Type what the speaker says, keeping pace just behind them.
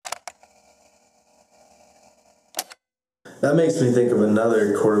That makes me think of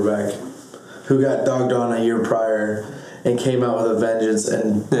another quarterback who got dogged on a year prior and came out with a vengeance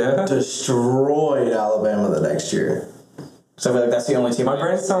and destroyed Alabama the next year. So I feel like that's the only team. My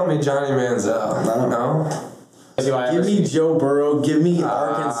brain's telling me Johnny Manziel. No. Give me Joe Burrow. Give me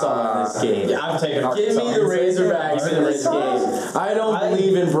Arkansas in this game. Yeah, I'm taking Arkansas. Give me the Razorbacks in this game. I don't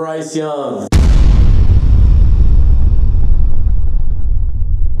believe in Bryce Young.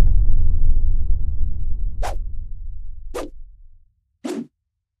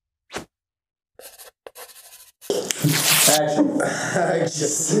 Action.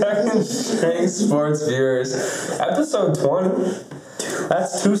 Second String Sports Viewers. Episode 20.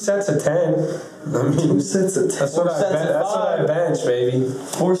 That's 2 sets of 10. I mean, 2 sets of 10. That's what I bench, baby.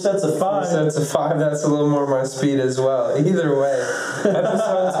 4 sets of 5. 4 sets of 5. That's a little more my speed as well. Either way,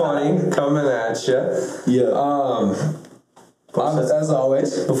 episode 20 coming at you. Yeah. As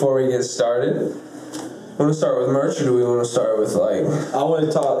always, before we get started, want to start with merch, or do we want to start with like? I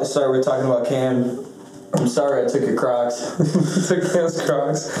want to start with talking about Cam. I'm sorry I took your Crocs. Took Cam's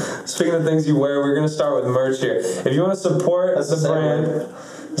Crocs. Speaking of things you wear, we're going to start with merch here. If you want to support the brand,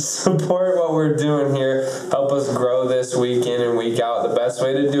 support what we're doing here, help us grow this week in and week out, the best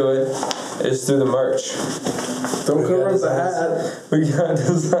way to do it is through the merch. Don't cover the hat. We got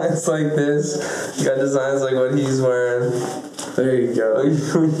designs like this. We got designs like what he's wearing. There you go. We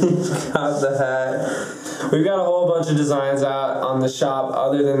got the hat. We've got a whole bunch of designs out on the shop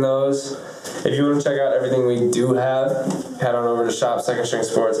other than those. If you want to check out everything we do have, head on over to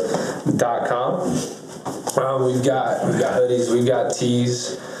shopsecondstringsports.com. We've got hoodies, we've got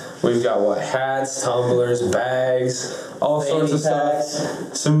tees, we've got hats, tumblers, bags, all sorts of stuff.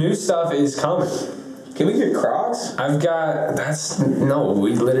 Some new stuff is coming. Can we get Crocs? No,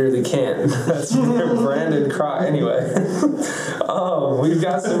 we literally can't. That's branded Croc anyway. We've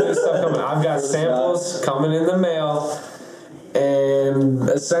got some new stuff coming. I've got samples coming in the mail. And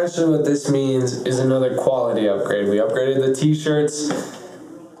essentially what this means is another quality upgrade. We upgraded the t-shirts.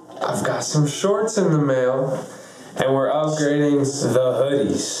 I've got some shorts in the mail. And we're upgrading the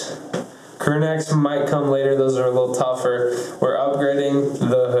hoodies. Crewnecks might come later. Those are a little tougher. We're upgrading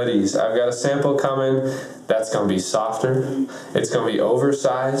the hoodies. I've got a sample coming. That's going to be softer. It's going to be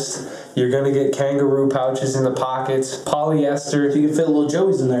oversized. You're going to get kangaroo pouches in the pockets. Polyester. You can fit little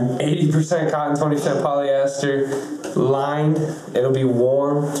Joeys in there. 80% cotton, 20% polyester. Lined. It'll be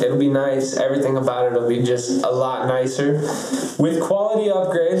warm. It'll be nice. Everything about it will be just a lot nicer. With quality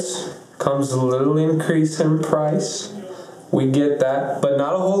upgrades comes a little increase in price. We get that, but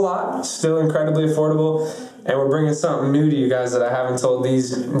not a whole lot. Still incredibly affordable. And we're bringing something new to you guys that I haven't told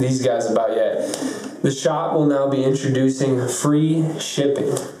these guys about yet. The shop will now be introducing free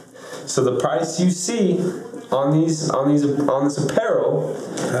shipping. So the price you see on this apparel,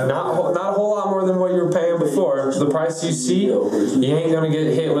 not a whole lot more than what you were paying before. The price you see, you ain't gonna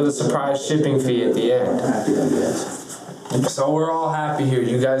get hit with a surprise shipping fee at the end. So we're all happy here.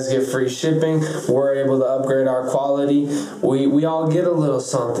 You guys get free shipping. We're able to upgrade our quality. We all get a little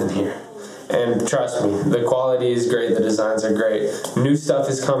something here. And trust me, the quality is great. The designs are great. New stuff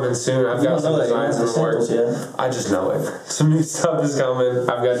is coming soon. I've got some designs in the works. I just know it. Some new stuff is coming.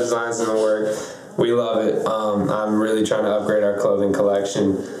 I've got designs in the work. We love it. I'm really trying to upgrade our clothing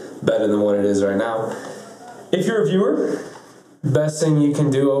collection better than what it is right now. If you're a viewer, best thing you can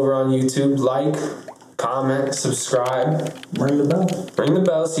do over on YouTube, like, comment, subscribe. Ring the bell. Ring the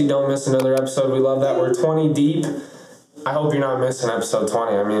bell so you don't miss another episode. We love that. We're 20 deep. I hope you're not missing episode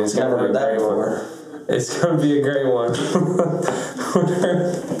 20. I mean, it's going to be a great one. It's going to be a great one.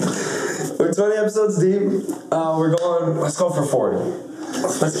 We're 20 episodes deep. Let's go for 40.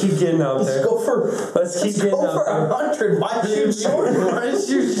 Let's keep getting out there. Let's keep getting out there. 100. Why shoot short? I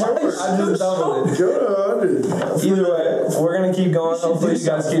just doubled it. Go to 100. Either way, we're going to keep going. Hopefully you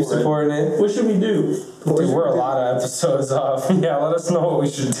guys keep supporting it. What should we do? Dude, we're a lot of episodes off. Yeah, let us know what we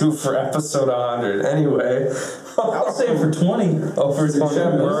should do for episode 100. Anyway. I'll say for 20. Oh, for 20.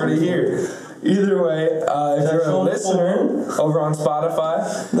 We're already here. Either way, if you're a listener over on Spotify,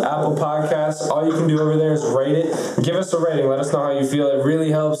 Apple Podcasts, all you can do over there is rate it. Give us a rating. Let us know how you feel. It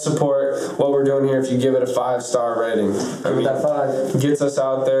really helps support what we're doing here if you give it a 5-star rating. I mean, that 5 gets us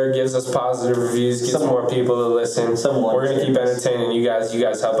out there, gives us positive reviews, gets more people to listen. We're going to keep entertaining you guys. You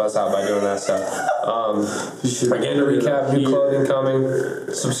guys help us out by doing that stuff. Again, to recap, new clothing coming.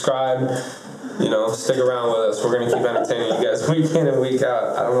 Subscribe. Stick around with us. We're going to keep entertaining you guys week in and week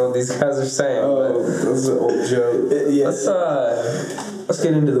out. I don't know what these guys are saying, but That's an old joke. Yeah. let's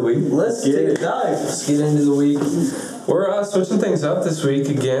get into the week. Let's take a dive. Let's get into the week. We're switching things up this week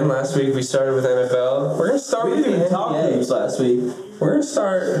again. Last week we started with NFL. We're going to start with the NBA last week. We're going to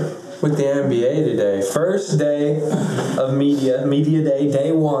start with the NBA today. First day of media day,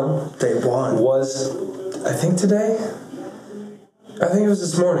 day one. Day one. Was, I think today? I think it was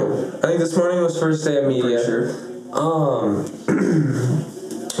this morning. I think this morning was first day of media. Sure.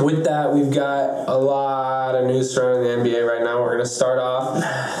 With that, we've got a lot of news surrounding the NBA right now. We're going to start off.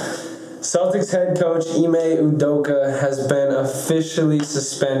 Celtics head coach Ime Udoka has been officially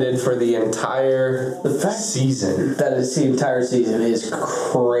suspended for the entire season. That is the entire season is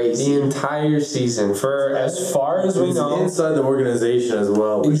crazy. The entire season. For as far as we know. Inside the organization as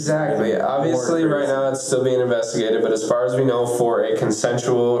well. Exactly. Obviously, right now it's still being investigated, but as far as we know, for a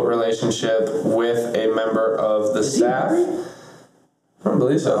consensual relationship with a member of the staff. I don't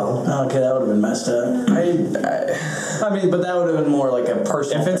believe so. Oh, okay, that would have been messed up. I mean, but that would have been more like a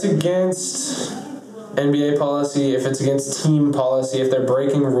personal. If it's against NBA policy, if it's against team policy, if they're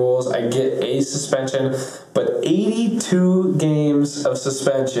breaking rules, I get a suspension. But 82 games of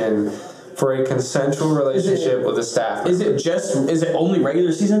suspension for a consensual relationship with a staff. Is it only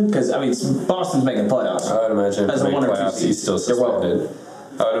regular season? Because I mean, Boston's making playoffs. I would imagine as a 1 or 2 seed. He's still suspended.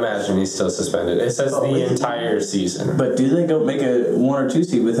 I would imagine he's still suspended. It says the entire season. But do they go make a 1 or 2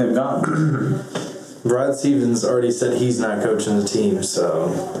 seed with him gone? Brad Stevens already said he's not coaching the team, so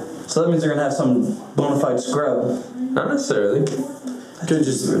that means they're gonna have some bona fide scrub. Not necessarily. Could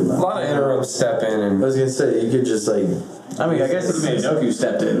just a lot of interim step in and. I was gonna say you could just like. I mean, I guess if Doku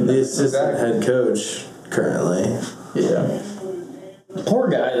stepped in, the assistant head coach currently. Yeah. Poor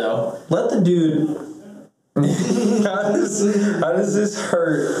guy though. Let the dude. How does this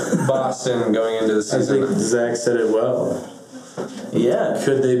hurt Boston going into the season? I think Zach said it well. Yeah.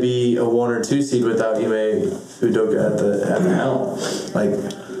 Could they be a 1 or 2 seed without Ime Udoka at the helm? Like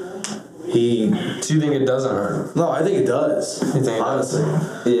he. Do you think it doesn't hurt? No, I think it does. You think honestly?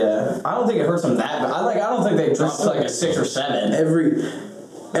 Yeah. I don't think it hurts them that bad. I don't think they dropped like a 6 or 7.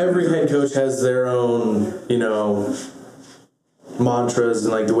 Every head coach has their own, mantras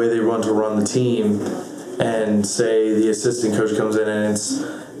and like the way they want to run the team. And say the assistant coach comes in and it's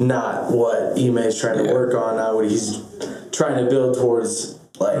not what Ime's trying to work on, not what he's trying to build towards.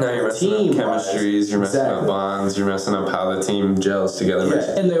 Like now you're messing up chemistries, you're messing up bonds, you're messing up how the team gels together.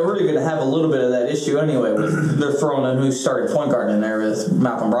 Yeah. And they're already going to have a little bit of that issue anyway. With they're throwing a new starting point guard in there with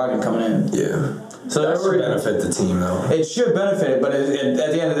Malcolm Brogdon coming in. Yeah. So that should benefit the team, though. It should benefit it, but at the end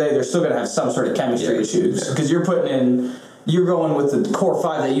of the day, they're still going to have some sort of chemistry issues because you're putting in. You're going with the core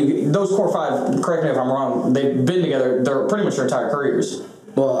 5 that those core 5, correct me if I'm wrong, they've been together, they're pretty much their entire careers.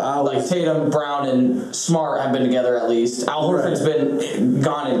 Well, like Tatum, Brown, and Smart have been together at least. Al Horford's been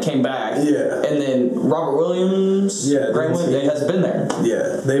gone and came back. Yeah. And then Robert Williams, Grant Williams, has been there.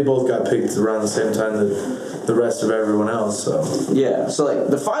 Yeah, they both got picked around the same time that the rest of everyone else, so. Yeah, so like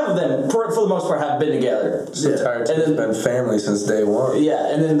the 5 of them, for the most part, have been together. The entire team's been family since day one.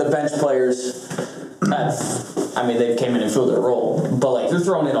 Yeah, and then the bench players they came in and filled their role. But, like, you're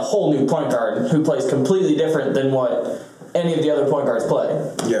throwing in a whole new point guard who plays completely different than what any of the other point guards play.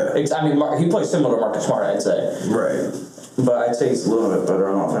 Yeah. He plays similar to Marcus Smart, I'd say. Right. But I'd say he's a little bit better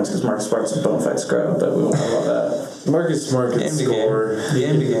on offense because Marcus Smart's a bona fide scrub, but we won't talk about that. Marcus Smart can score.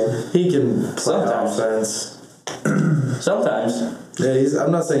 He can play offense. Sometimes. Yeah,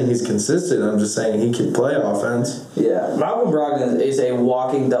 I'm not saying he's consistent. I'm just saying he can play offense. Yeah. Malcolm Brogdon is a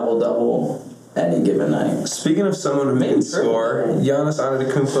walking double-double any given night. Speaking of someone who can score, Giannis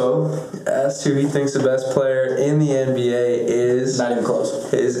Antetokounmpo asked who he thinks the best player in the NBA is. Not even close.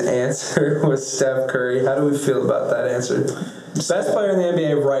 His answer was Steph Curry. How do we feel about that answer? Best player in the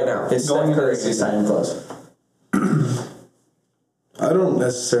NBA right now. It's Steph Curry. It's not even close. I don't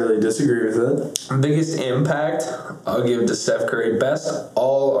necessarily disagree with it. Biggest impact, I'll give to Steph Curry. Best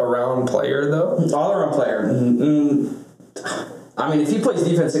all-around player, though? All-around player. I mean, if he plays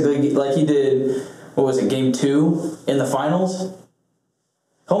defensively like he did, Game 2 in the finals,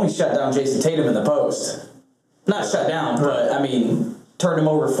 homie shut down Jason Tatum in the post. Not shut down, but, turned him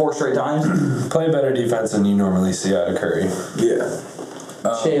over 4 straight times. Play better defense than you normally see out of Curry. Yeah.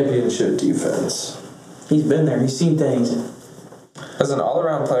 Championship defense. He's been there. He's seen things. As an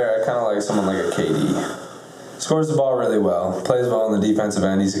all-around player, I kind of like someone like a KD. Scores the ball really well. Plays well in the defensive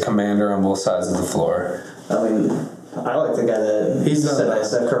end. He's a commander on both sides of the floor. I like the guy that said that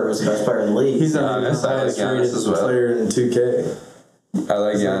Steph Curry was the best player in the league. He's not the highest rated player in 2K. I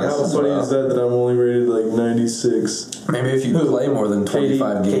like Giannis. How funny is that I'm only rated like 96? Maybe if you play more than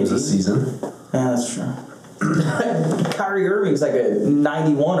 25 games a season. Yeah, that's true. Kyrie Irving's like a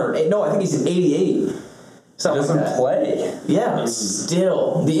 91 or... No, I think he's an 88. Something doesn't like play. Yeah, but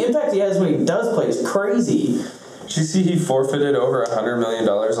still. The impact he has when he does play is crazy. Did you see he forfeited over $100 million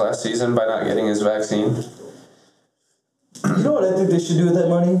last season by not getting his vaccine? You know what I think they should do with that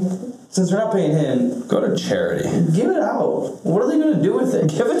money? Since they're not paying him, Go to charity. give it out. What are they going to do with it?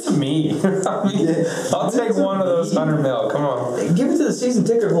 Give it to me. I'll take one of those 100 mil. Come on. Give it to the season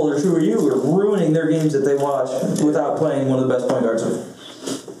ticket holders who are ruining their games that they watch without playing one of the best point guards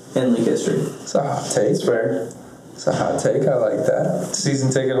in league history. It's a hot take. It's fair. It's a hot take. I like that.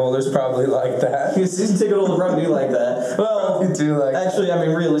 Season ticket holders probably like that. Season ticket holders probably do like that. Well, do like actually, I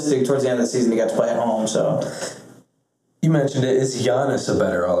mean, realistic, towards the end of the season, you got to play at home, so. You mentioned it. Is Giannis a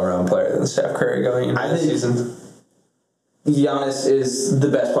better all-around player than Steph Curry going into the season? Giannis is the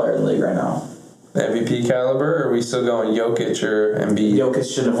best player in the league right now. MVP caliber, or are we still going Jokic or Embiid? Jokic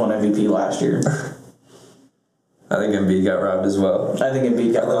should have won MVP last year. I think Embiid got robbed as well. I think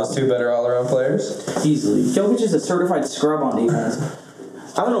Embiid got robbed. Those two better all-around players? Easily. Jokic is a certified scrub on defense.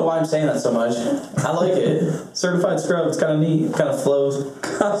 I don't know why I'm saying that so much. I like it. Certified scrub, it's kind of neat. Kind of flows.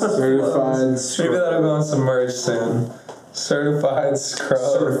 Certified scrub. Maybe that'll go on some merch soon. Certified scrub.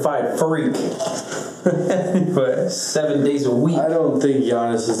 Certified freak. Anyway. 7 days a week. I don't think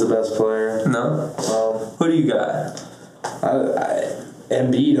Giannis is the best player. No? Who do you got?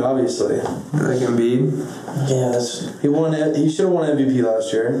 Embiid, obviously. You think Embiid? Yeah, he should have won MVP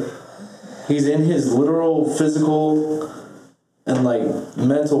last year. He's in his literal physical and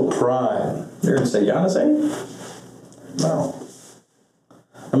mental prime. You're gonna say Giannis, eh? No.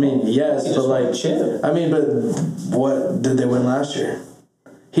 I mean, yes, but chip. I mean, but what did they win last year?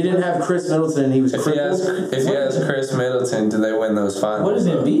 He didn't have Chris Middleton and he was crippled. If he has Chris Middleton, do they win those finals? What did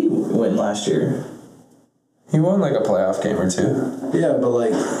Embiid win last year? He won a playoff game or two. Yeah,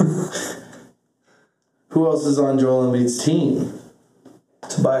 but who else is on Joel Embiid's team?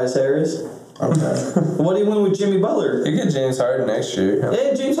 Tobias Harris. Okay. What do you win with Jimmy Butler? You get James Harden next year.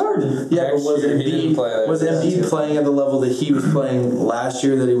 Yeah, James Harden. Yeah, but was Embiid playing at the level that he was playing last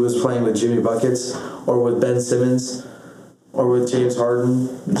year, that he was playing with Jimmy Buckets or with Ben Simmons or with James Harden?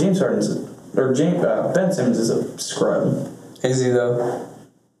 Ben Simmons is a scrub. Is he though?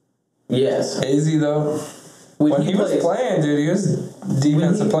 Yes. Is he though? When he was playing, dude, he was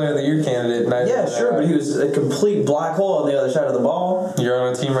defensive player of the year candidate. Yeah, sure, but he was a complete black hole on the other side of the ball. You're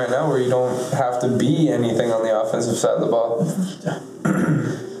on a team right now where you don't have to be anything on the offensive side of the ball.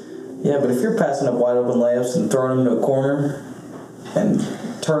 Yeah, but if you're passing up wide open layups and throwing them to a corner and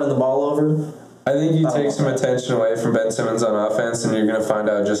turning the ball over, I think you take some attention away from Ben Simmons on offense, and you're going to find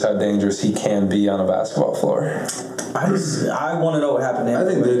out just how dangerous he can be on a basketball floor. I want to know what happened to him. I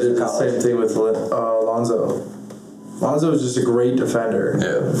think they did the same thing with Lonzo. Lonzo was just a great defender.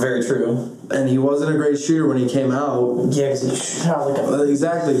 Yeah. Very true. And he wasn't a great shooter when he came out. Yeah, because he shot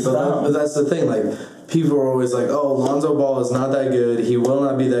Exactly, but that's the thing. People are always like, oh, Lonzo Ball is not that good. He will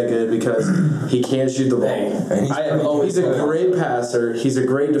not be that good because he can't shoot the ball. He's a great passer. He's a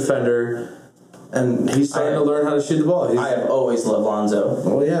great defender. And he's starting to learn how to shoot the ball. I have always loved Lonzo.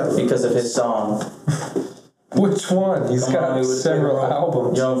 Oh, yeah. Because of his song. Which one? He's got several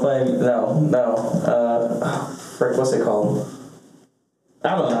albums. Young Flame. No. Frick, what's it called?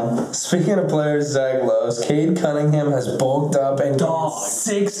 I don't know. Speaking of players Zach loves, Cade Cunningham has bulked up and gained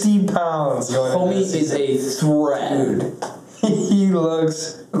 60 pounds. Homie is a threat. Dude, he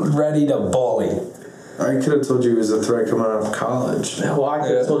looks ready to bully. I could have told you he was a threat coming out of college. Well, I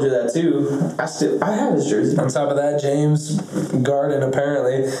could have told you that too. I have his jersey. On top of that, James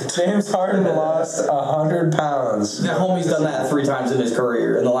Harden lost 100 pounds. Now, homie's done that 3 times in his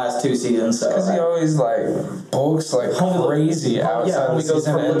career in the last 2 seasons. Because he always bulks crazy outside the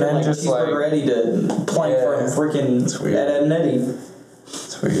season, and then just ready to plank from freaking Ed Nettie.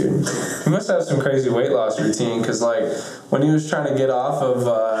 It's weird. He must have some crazy weight loss routine because, when he was trying to get off of...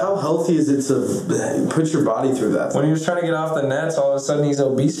 how healthy is it to put your body through that? When he was trying to get off the nets, all of a sudden he's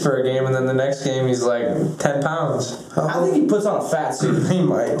obese for a game, and then the next game he's 10 pounds. I think he puts on a fat suit. He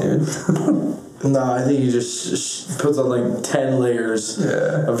might, dude. No, I think he just puts on 10 layers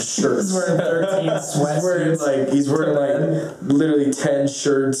of shirts. He's wearing 13 sweatsuits. He's wearing literally 10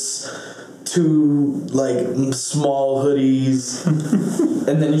 shirts, 2 small hoodies,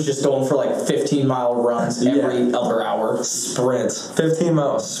 and then he's just going for 15-mile runs every other hour. Sprints.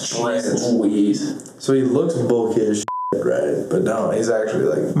 15-mile sprints. Louise. So he looks bulky as shit, right? But no, he's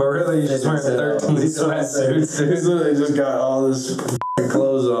actually But really, he's just wearing 13 sweatsuits. He's literally just got all this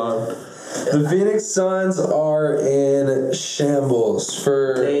clothes on. The Phoenix Suns are in shambles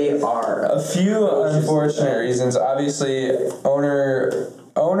for a few unfortunate reasons. Obviously, owner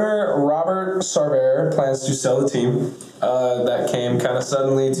Owner Robert Sarver plans to sell the team. That came kind of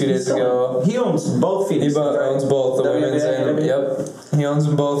suddenly 2 days ago. He owns both Phoenix. He owns both the women's and yep. He owns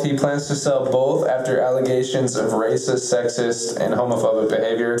them both. He plans to sell both after allegations of racist, sexist, and homophobic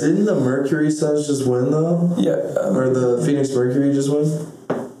behavior. Didn't the Mercury Suns just win though? Yeah. Or the Phoenix Mercury just win?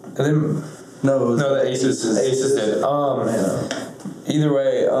 And then No, the Aces did. Yeah. Either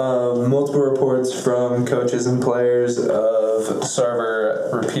way, multiple reports from coaches and players of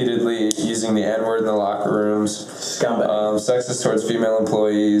Sarver repeatedly using the N-word in the locker rooms, sexist towards female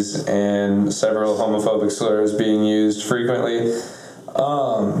employees, and several homophobic slurs being used frequently.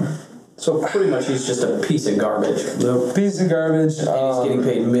 So pretty much he's just a piece of garbage. Piece of garbage. And he's getting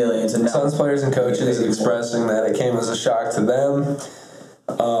paid millions. And Suns players and coaches expressing that it came as a shock to them.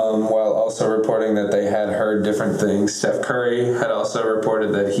 While also reporting that they had heard different things. Steph Curry had also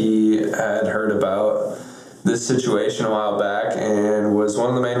reported that he had heard about this situation a while back and was one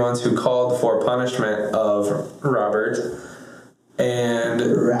of the main ones who called for punishment of Robert. And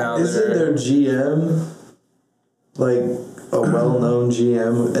now isn't their GM like a well-known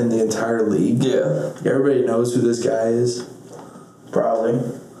GM in the entire league? Yeah. Everybody knows who this guy is. Probably.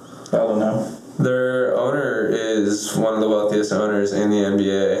 I don't know. Their owner is one of the wealthiest owners in the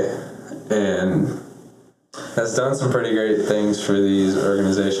NBA and has done some pretty great things for these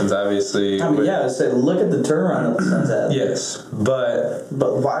organizations, obviously. I mean, yeah, so look at the turnaround that the Suns had. Yes, but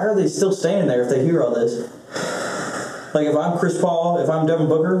why are they still standing there if they hear all this? Like, if I'm Chris Paul, if I'm Devin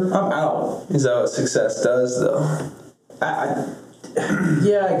Booker, I'm out. Is that what success does, though?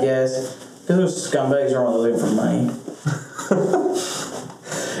 Yeah, I guess. Because those scumbags are only looking for money.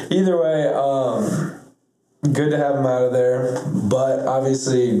 Either way, good to have him out of there, but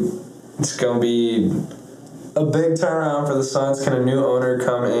obviously it's going to be a big turnaround for the Suns. Can a new owner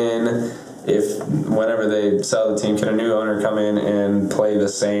come in, whenever they sell the team, can a new owner come in and play the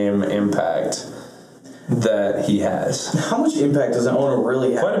same impact that he has? How much impact does an owner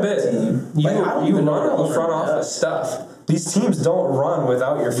really have? Quite a bit. Team? You even run all the front office stuff. These teams don't run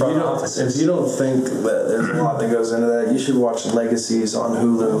without your front offices. If you don't think that there's a lot that goes into that, you should watch Legacies on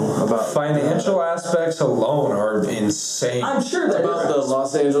Hulu about financial aspects alone are insane. I'm sure that about the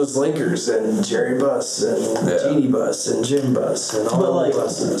Los Angeles Lakers and Jerry Buss and Jeannie Buss and Jim Buss and all the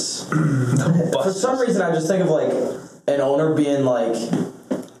buses. For some reason, I just think of like an owner being like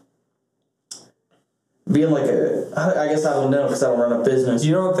I guess I don't know because I don't run a business.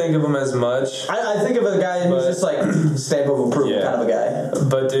 You don't think of him as much. I think of a guy who's just like stamp of approval kind of a guy.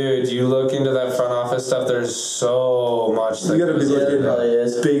 But dude, you look into that front office stuff. There's so much that you got to be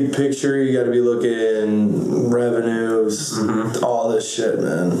looking big picture. You got to be looking revenues, all this shit,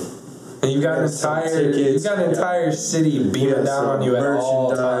 man. And you got an entire city beaming down on you at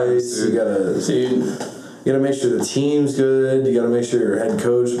all times. You gotta make sure the team's good. You gotta make sure your head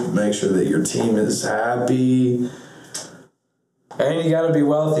coach, make sure that your team is happy. And you gotta be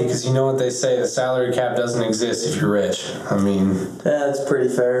wealthy because you know what they say, the salary cap doesn't exist if you're rich. I mean... Yeah, that's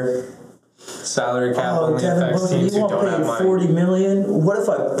pretty fair. Salary cap only affects teams who don't have money. $40 million? What if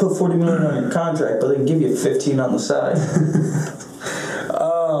I put $40 million on your contract, but they give you 15 on the side?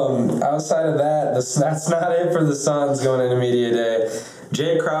 Outside of that, that's not it for the Suns going into media day.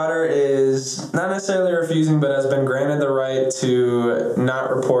 Jay Crowder is not necessarily refusing, but has been granted the right to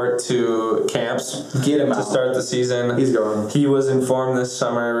not report to camps to start the season. He's gone. He was informed this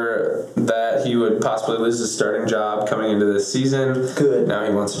summer that he would possibly lose his starting job coming into this season. Good. Now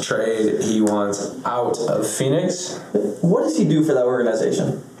he wants a trade. He wants out of Phoenix. What does he do for that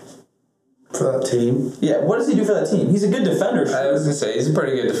organization? For that team? Yeah, what does he do for that team? He's a good defender. Sure. I was going to say, he's a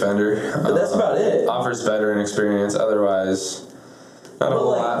pretty good defender. But that's about it. Offers veteran experience. Otherwise... Not a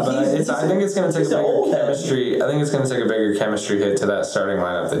whole lot, but I think it's going to take a bigger chemistry. I think it's going to take a bigger chemistry hit to that starting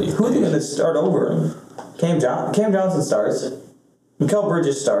lineup than you. Who are they going to start over him? Cam Johnson starts. Mikal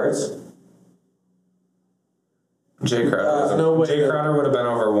Bridges starts. Jay Crowder. Jay Crowder would have been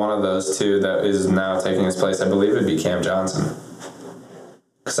over one of those two that is now taking his place. I believe it'd be Cam Johnson.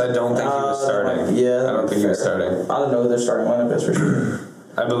 Because I don't think he was starting. Yeah, I don't think he was starting. I don't know who their starting lineup is for sure.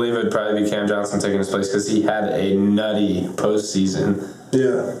 I believe it'd probably be Cam Johnson taking his place because he had a nutty postseason.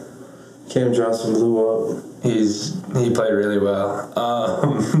 Yeah. Cam Johnson blew up. He played really well.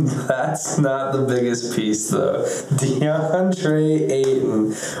 That's not the biggest piece though. DeAndre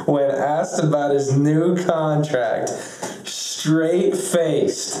Ayton, when asked about his new contract, straight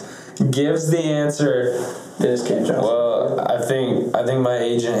faced gives the answer. It is Cam Johnson. Well, I think my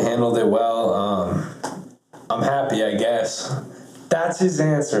agent handled it well. I'm happy, I guess. That's his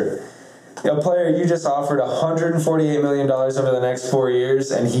answer. A player you just offered $148 million over the next 4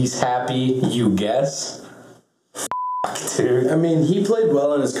 years, and he's happy, you guess? dude. I mean, he played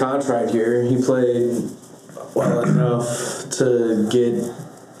well in his contract year. He played well enough to get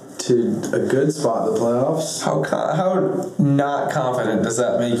to a good spot in the playoffs. How not confident does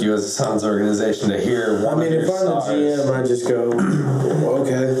that make you as a Suns organization to hear one of your if I'm the stars? GM, I just go,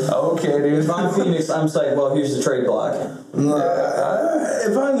 okay, dude. If I'm Phoenix, I'm just like, well, here's the trade block.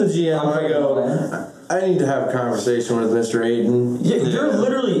 If I'm the GM, I go, I need to have a conversation with Mr. Ayton. Yeah, you're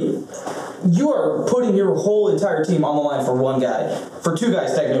literally, you are putting your whole entire team on the line for one guy. For two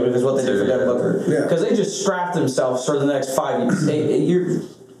guys, technically, is what they did for Devin Booker. Yeah. Because they just strapped themselves for the next 5 years.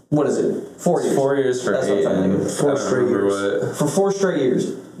 What is it? 4 years. 4 years for That's what I'm thinking. 4 straight years. For 4 straight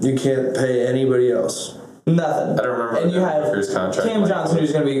years. You can't pay anybody else. Nothing. I don't remember. And you have contract Cam Johnson,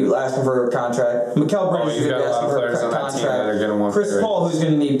 who's going to be asking for a contract. Mikal Bridges, who's going to be asking for a contract. Chris Paul, who's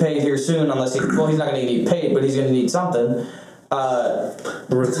going to need paid here soon, unless he's not going to need paid, but he's going to need something.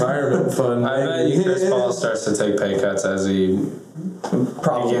 Retirement fund. I bet Chris Paul starts to take pay cuts as he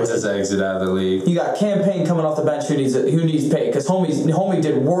begins his exit out of the league. You got Cam Payne coming off the bench who needs paid because homie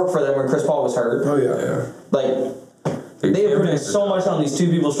did work for them when Chris Paul was hurt. Oh yeah. Like they were putting so much on these two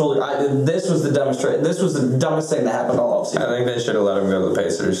people's shoulders. This was the dumbest thing that happened all offseason. I think they should have let him go to the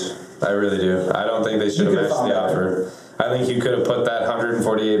Pacers. I really do. I don't think they should have matched the offer. I think you could have put that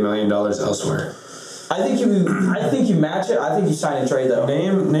 $148 million elsewhere. I think you match it. I think you sign and trade though.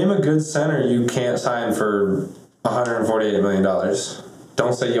 Name a good center you can't sign for $148 million.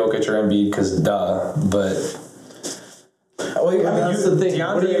 Don't say Jokic or Embiid because duh, but. Well, I mean, that's the thing.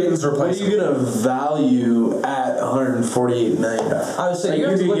 What are you gonna value at $148 million? I would say you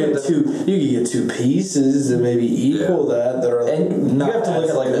could get two pieces that maybe equal that are and not you have to look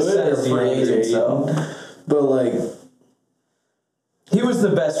at like the center free agent. So, but like he was the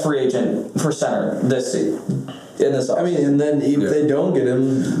best free agent for center this season. In this offseason. I mean, and then if they don't get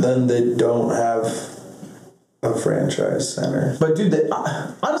him, then they don't have a franchise center. But dude,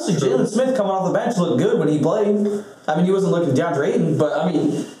 honestly, Jalen Smith coming off the bench looked good when he played. I mean, he wasn't looking DeAndre Ayton, but I mean,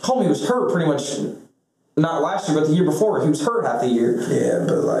 homie was hurt pretty much. Not last year, but the year before, he was hurt half the year. Yeah,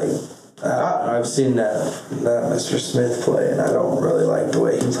 but like I've seen that Mr. Smith play, and I don't really like the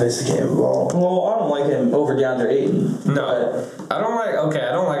way he plays the game of ball. Well, I don't like him over DeAndre Ayton. No, I don't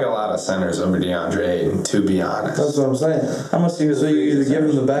like a lot of centers over DeAndre Ayton, to be honest. That's what I'm saying. I must see. So you either give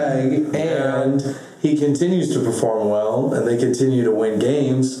him the bag, and he continues to perform well, and they continue to win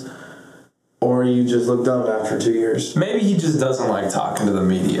games, or you just look dumb after 2 years. Maybe he just doesn't like talking to the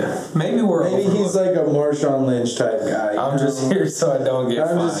media. Maybe he's like a Marshawn Lynch type guy. I'm just here so I don't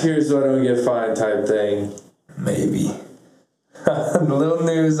get fined type thing. Maybe. A little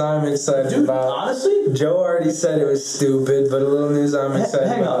news I'm excited about. Honestly? Joe already said it was stupid, but a little news I'm excited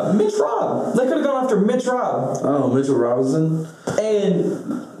Hang about. on. Mitch Rob. They could have gone after Mitch Rob. Oh, Mitchell Robinson?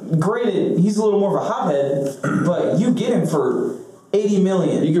 And granted, he's a little more of a hothead, but you get him for $80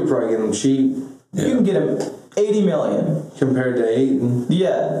 million. You could probably get him cheap. Yeah. You can get him $80 million. Compared to Ayton.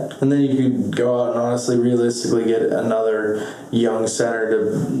 Yeah. And then you could go out and honestly, realistically get another young center to,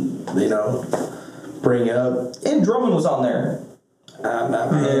 bring up. And Drummond was on there. I'm not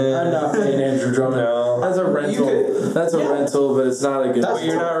paying Andrew Drummond. No. That's a rental. That's a rental, but it's not a good.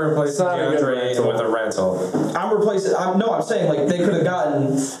 You're not replacing DeAndre Ayton with a rental. I'm saying like they could have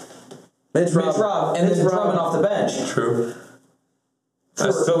gotten Mitch Rob and then Drummond off the bench. True.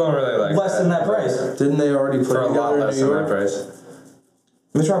 I still don't really like less than that price. Didn't they already play for a lot less than that price?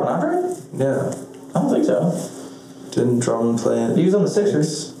 Mitch Rob and Andre? Yeah. I don't think so. Didn't Drummond play it? He was on the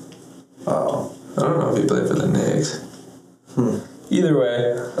Sixers. Oh. I don't know if he played for the Knicks. Either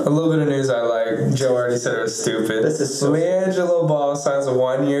way, a little bit of news I like. Joe already said it was stupid. This is so LiAngelo Ball signs a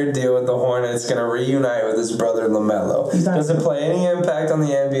 1-year deal with the Hornets, going to reunite with his brother LaMelo. Does it play any impact on the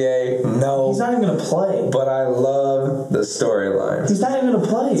NBA? No. He's not even going to play. But I love the storyline. He's not even going to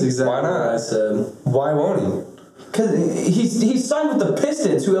play. That's exactly Why not? what I said. Why won't he? Because he's signed with the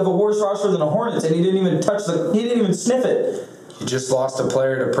Pistons, who have a worse roster than the Hornets, and he didn't even sniff it. He just lost a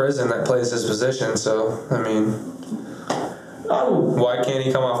player to prison that plays his position, so, I mean, why can't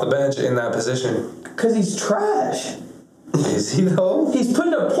he come off the bench in that position? Because he's trash. Is he, though? He's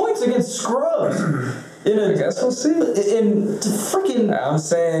putting up points against scrubs. I guess we'll see. I'm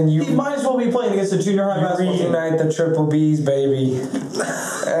saying he might as well be playing against a junior high basketball team. Reunite the triple B's, baby.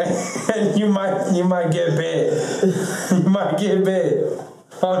 And you might get bit. You might get bit.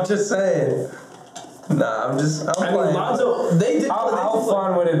 I'm just saying. Nah, I'm playing. Lonzo, they did. How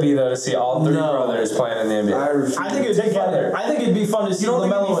fun would it be though to see all three brothers playing in the NBA? I think it'd be fun. I think it'd be fun to see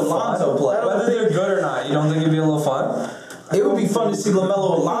LaMelo and Lonzo play. Whether they're good or not, you don't think it'd be a little fun? It would be fun to see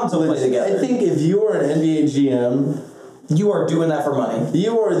LaMelo and Lonzo play together. I think if you were an NBA GM You are doing that for money.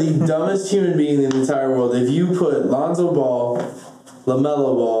 You are the dumbest human being in the entire world if you put Lonzo Ball,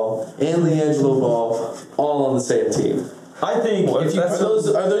 LaMelo Ball, and LiAngelo Ball all on the same team. I think if you are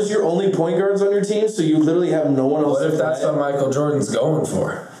those your only point guards on your team? So you literally have no one else. What if that's what Michael Jordan's going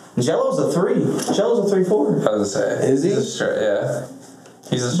for? Jello's a 3. Jello's a 3-4. I was gonna say. Is he? Yeah.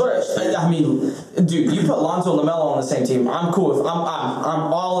 He's a But stretch. I mean, dude, you put Lonzo and LaMelo on the same team. I'm cool with.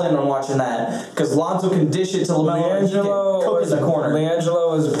 I'm all in on watching that because Lonzo can dish it to LaMelo and he can cook in the corner.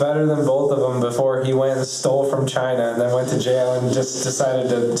 LiAngelo was better than both of them before he went and stole from China and then went to jail and just decided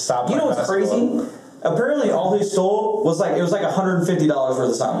to stop. You know what's crazy? Apparently, all he stole was like $150 worth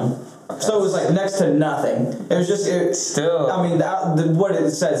of something. So it was like next to nothing. It was just still. I mean, what it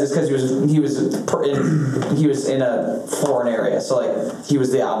says is because he was in a foreign area, so like he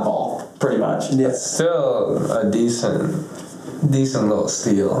was the oddball, pretty much. Yeah. It's still a decent little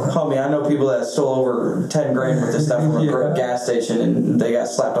steal. Homie, I know people that stole over 10 grand worth of stuff from a gas station, and they got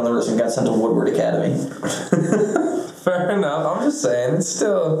slapped on the wrist and got sent to Woodward Academy. Fair enough. I'm just saying, it's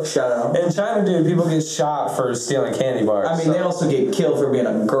still. Shout out. In China, dude, people get shot for stealing candy bars. I mean, they also get killed for being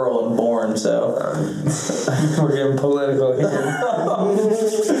a girl and born, so. We're getting political here.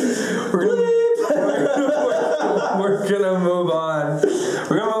 We're gonna move on.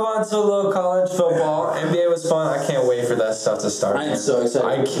 We're gonna move on to a little college football. NBA was fun. I can't wait for that stuff to start. I am so excited.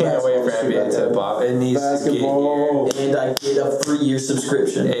 I can't wait for NBA to pop. It needs to get here. And I get a 3-year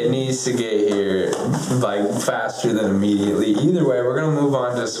subscription. It needs to get here like faster than immediately. Either way, we're gonna move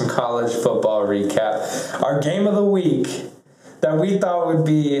on to some college football recap. Our game of the week that we thought would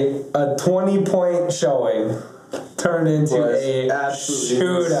be a 20-point showing turned into a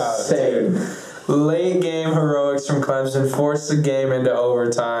shootout. Dude. Late game heroics from Clemson forced the game into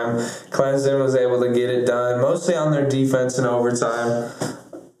overtime. Clemson was able to get it done, mostly on their defense in overtime.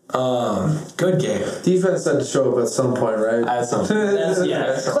 Good game. Defense had to show up at some point, right? At some point. Yeah.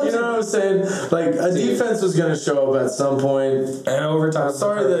 You know what I'm saying? Like a defense was gonna show up at some point. And overtime. I'm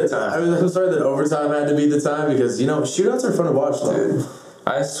sorry that overtime had to be the time because shootouts are fun to watch, though. Dude,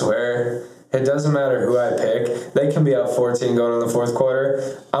 I swear. It doesn't matter who I pick. They can be up 14 going in the fourth quarter.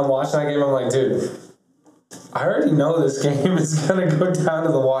 I'm watching that game. I'm like, dude, I already know this game is going to go down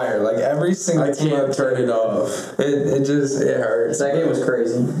to the wire. Like, every single team. I can't turn it off. It hurts. That game was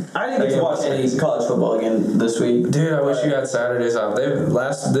crazy. I didn't get to watch any college football again this week. Dude, I wish you had Saturdays off.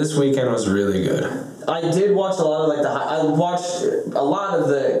 This weekend was really good. I did watch a lot of I watched a lot of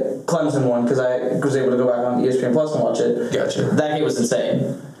the Clemson one because I was able to go back on ESPN Plus and watch it. Gotcha. That game was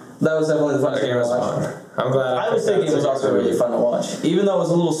insane. That was definitely the funnest game to watch. Fun. I'm glad. I would say the game was also really fun to watch. Even though it was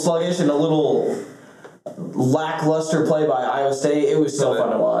a little sluggish and a little lackluster play by Iowa State, it was still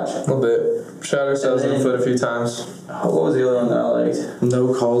fun to watch. A little bit. Shot ourselves in the foot a few times. What was the other one that I liked?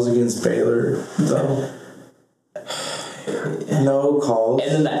 No calls against Baylor, though. No calls.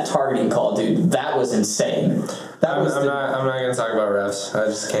 And then that targeting call, dude, that was insane. I'm not gonna talk about refs. I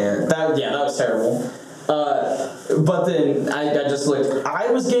just can't. That was terrible. But then I just looked.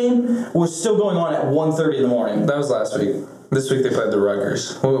 Iowa's game was still going on at 1:30 in the morning. That was last week. This week they played the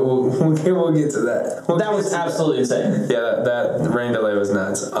Rutgers. We'll get to that. That was absolutely insane. Yeah, that rain delay was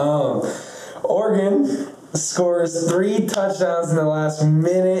nuts. Oregon scores 3 touchdowns in the last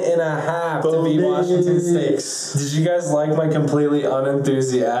minute and a half to beat Washington State. Did you guys like my completely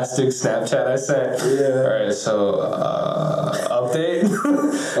unenthusiastic Snapchat I sent? Yeah. Alright, so update.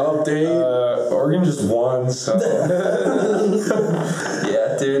 Oregon just won, so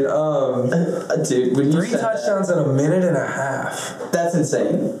yeah, dude. Dude, when you 3 touchdowns in a minute and a half. That's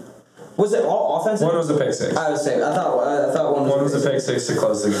insane. Was it all offensive? One was a pick six. I was saying. I thought one was a pick six to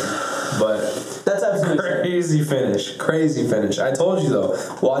close the game, but that's absolutely crazy finish. I told you though,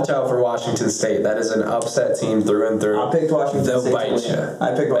 watch out for Washington State. That is an upset team through and through. I picked Washington State. They'll bite you.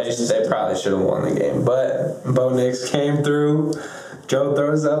 I picked Washington State. They probably should have won the game, but Bo Nix came through. Joe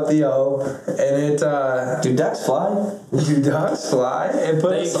throws up the O, and it. Do ducks fly? It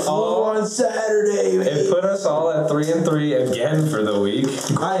put us all on Saturday. It put us all at 3-3 again for the week.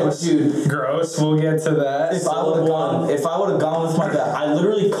 Gross. We'll get to that. If I would have gone with my bet, I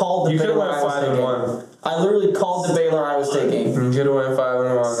literally called the Baylor Iowa State game. I literally called the Baylor Iowa State game. You could have went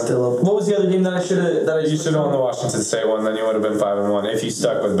 5-1. What was the other game that I should have? You should have won the Washington State one. Then you would have been 5-1 if you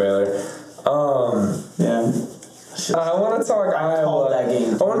stuck with Baylor. Yeah. I want to talk Iowa. I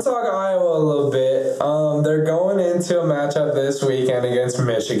want to talk Iowa a little bit. They're going into a matchup this weekend against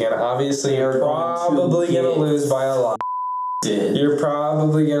Michigan. Obviously, you're probably going to lose by a lot. You're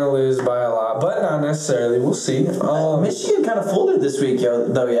probably going to lose by a lot, but not necessarily. We'll see. Michigan kind of folded this week,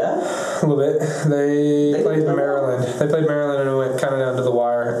 though, yeah? A little bit. They played Maryland. They played Maryland and it went kind of down to the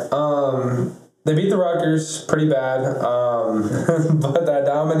wire. They beat the Rutgers pretty bad, but that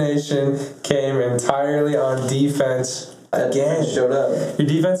domination came entirely on defense. Again, showed up. Your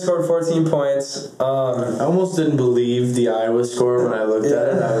defense scored 14 points. I almost didn't believe the Iowa score when I looked at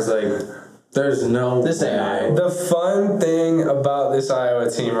it. I was like, there's no This ain't Iowa. The fun thing about this Iowa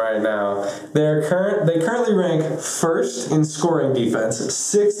team right now, they currently rank first in scoring defense,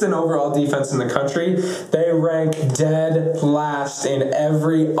 sixth in overall defense in the country. They rank dead last in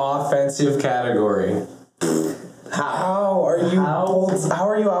every offensive category. How are you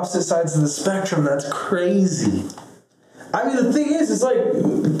opposite sides of the spectrum? That's crazy. I mean, the thing is, it's like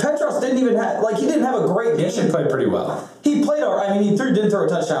Petros didn't even have he didn't have a great game. He should play pretty well. He played all right. I mean, he didn't throw a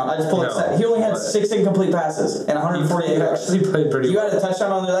touchdown. I just pulled it set. He only had 6 incomplete passes and 148 yards. He played pretty well. You got a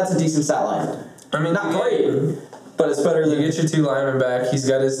touchdown on there. That's a decent stat line. I mean, not great, but it's better than. You get your 2 linemen back. He's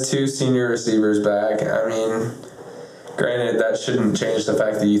got his 2 senior receivers back. I mean, granted, that shouldn't change the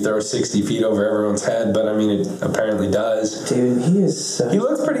fact that you throw 60 feet over everyone's head, but I mean, it apparently does. Dude, he is He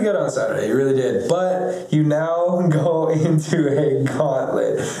looked pretty good on Saturday. He really did. But you now go into a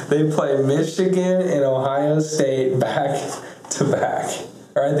gauntlet. They play Michigan and Ohio State back to back.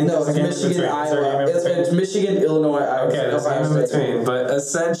 Or I think no, it's Michigan, Iowa. It's Michigan, Illinois, Iowa. Okay, there's a game in between. But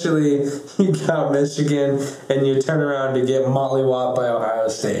essentially, you got Michigan, and you turn around to get mollywopped by Ohio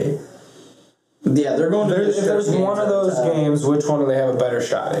State. Yeah, they're going to. If there's one of those games, which one do they have a better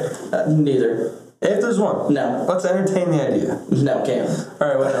shot at? Neither. If there's one. No. Let's entertain the idea. No, can't.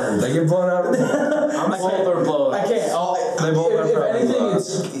 Alright, whatever. They get blown out. I'm both are blown. I can't. If anything,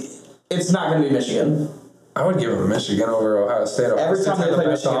 it's not going to be Michigan. I would give them Michigan over Ohio State. Every time they play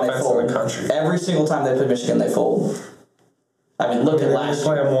Michigan, they fold. In the country. Every single time they play Michigan, they fold. I mean, look at last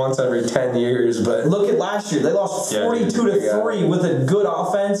year. They play them once every 10 years, but... Look at last year. They lost 42-3 with a good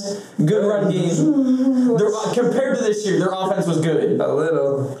offense, good run game. Compared to this year, their offense was good. A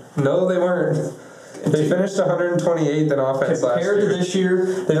little. No, they weren't. They finished 128th in offense last year. Compared to this year,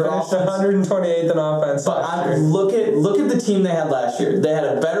 they finished 128th in offense last year. Look at the team they had last year. They had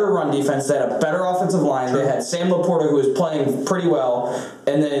a better run defense. They had a better offensive line. They had Sam Laporta, who was playing pretty well,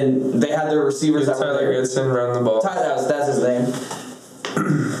 and then they had their receivers that were there. Tyler Goodson run the ball. That's his name.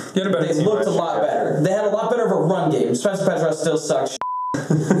 They looked a lot better. They had a lot better of a run game. Spencer Petros still sucks.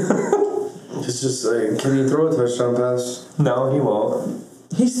 It's just like, can he throw a touchdown pass? No, he won't.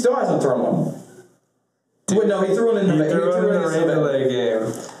 He still hasn't thrown one. Wait, no, he threw it in the relay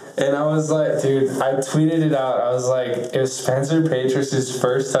game. And I was like, dude, I tweeted it out. I was like, if Spencer Petros'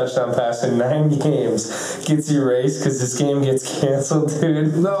 first touchdown pass in 9 games gets erased because this game gets canceled,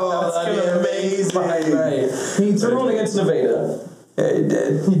 dude. No, that'd be amazing. He threw one against Nevada. Yeah, he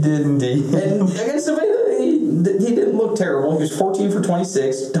did. He did indeed. And against Nevada, he didn't look terrible. He was 14 for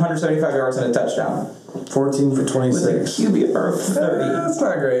 26, 175 yards and a touchdown. 14 for 26. With a QBR of 30. That's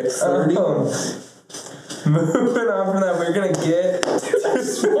not great. 30. Moving on from that, we're going to get...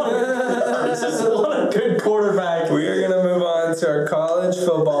 just want a good quarterback. We are going to move on to our college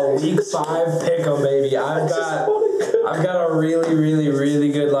football Week 5 pick'em, baby. I've got a really, really,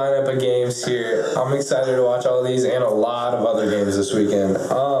 really good lineup of games here. I'm excited to watch all of these and a lot of other games this weekend.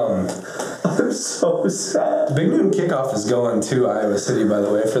 I'm so sad. Big Noon Kickoff is going to Iowa City, by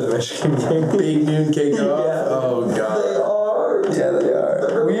the way, for the Michigan game. Big Noon Kickoff? Yeah. Oh, God. They are. Yeah, they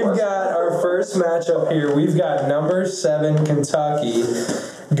are. We've got our first matchup here. We've got number 7 Kentucky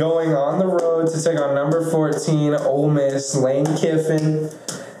going on the road to take on number 14 Ole Miss. Lane Kiffin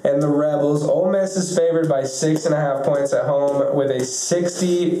and the Rebels. Ole Miss is favored by 6.5 points at home with a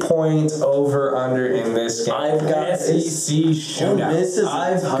 60-point over/under in this game. I've got SEC shootout. This is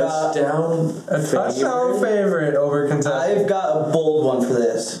a touchdown favorite over Kentucky. I've got a bold one for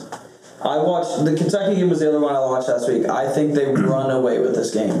this. I watched the Kentucky game was the other one I watched last week. I think they run away with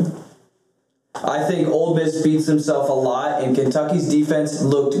this game. I think Ole Miss beats himself a lot, and Kentucky's defense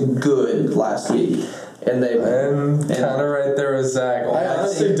looked good last week. And kind of right there with Zach. I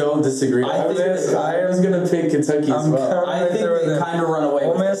honestly don't disagree. I was going to pick Kentucky as well. I think they kind of run away.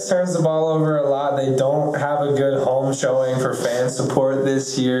 Ole Miss turns the ball over a lot. They don't have a good home showing for fan support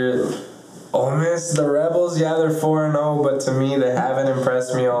this year. Ole Miss, the Rebels, yeah, they're 4-0, but to me, they haven't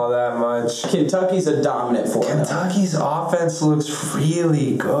impressed me all that much. Kentucky's a dominant 4-0. Kentucky's offense looks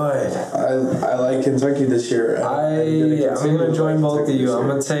really good. I like Kentucky this year. I'm gonna join both of you. I'm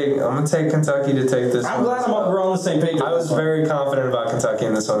gonna take Kentucky to take this. I'm glad we're on the same page. I was very confident about Kentucky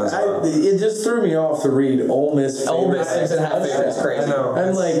in this one as well. It just threw me off to read Ole Miss. Ole Miss 6.5 favorite is crazy. I know.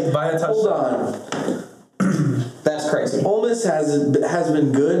 I'm like, by a touchdown. Hold on. That's crazy. Ole Miss has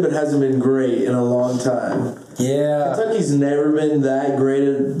been good, but hasn't been great in a long time. Yeah. Kentucky's never been that great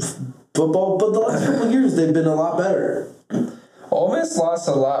at football, but the last couple of years they've been a lot better. Ole Miss lost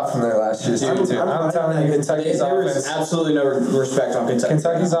a lot from their last year's team, too. I'm telling you, Kentucky's There was offense. absolutely no respect on Kentucky.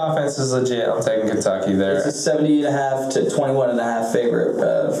 Kentucky's offense is legit. I'm taking Kentucky there. It's a 70.5 to 21.5 favorite.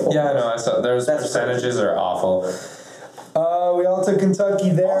 Yeah, I know. I saw those percentages are awful. We all took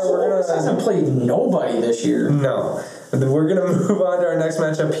Kentucky there. Also, Ole Miss hasn't played nobody this year. No. We're going to move on to our next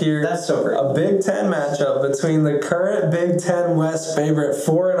matchup here. That's so great. A Big Ten matchup between the current Big Ten West favorite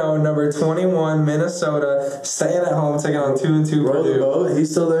 4-0, number 21, Minnesota, staying at home, taking on 2-2 Roll the Purdue. boat.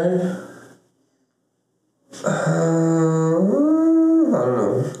 He's still there? I don't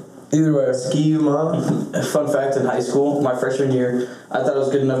know. Either way. Ski you, Mom. Fun fact, in high school, my freshman year, I thought I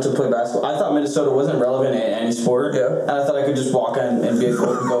was good enough to play basketball. I thought Minnesota wasn't relevant in any sport. Yeah. And I thought I could just walk in and be a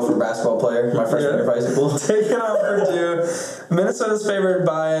go for basketball player my freshman year of high school. Taking on Purdue. Minnesota's favored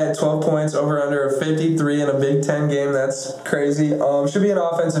by 12 points, over under a 53 in a Big Ten game. That's crazy. Should be an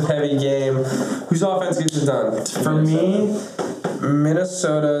offensive heavy game. Whose offense gets it done? For me,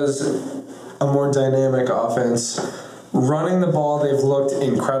 Minnesota's a more dynamic offense. Running the ball, they've looked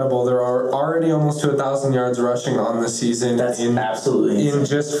incredible. They're already almost to 1,000 yards rushing on the season. That's absolutely in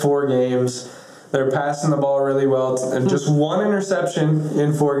just 4 games. They're passing the ball really well. And just 1 interception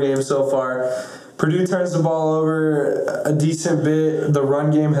in 4 games so far. Purdue turns the ball over a decent bit. The run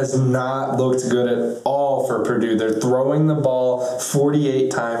game has not looked good at all for Purdue. They're throwing the ball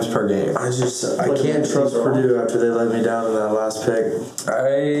 48 times per game. I can't trust Purdue after they let me down in that last pick.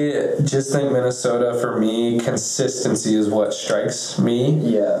 I just think Minnesota, for me, consistency is what strikes me.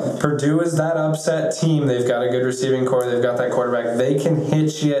 Yeah. Purdue is that upset team. They've got a good receiving core. They've got that quarterback. They can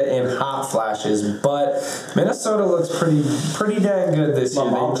hit you in hot flashes. But Minnesota looks pretty dang good this year.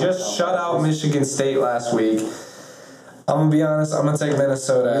 They just shut out Michigan State last week. I'm going to be honest. I'm going to take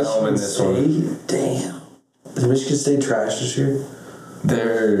Minnesota at home in this one. Damn. Is Michigan State trash this year?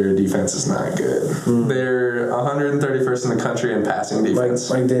 Their defense is not good. They're 131st in the country in passing defense.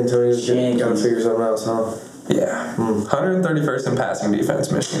 Mike D'Antoni's got to figure something else, huh? Yeah. 131st in passing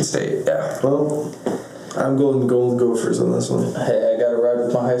defense, Michigan State. Yeah. Well, I'm going Gold Gophers on this one. Hey, I got to ride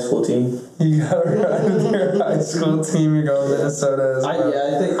with my high school team. You got to ride with your high school team. You're going Minnesota as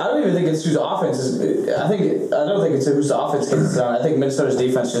well. I don't even think it's whose offense is. I don't think it's whose offense gets it done. I think Minnesota's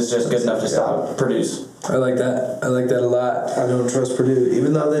defense is just good enough to stop Purdue's. I like that. I like that a lot. I don't trust Purdue,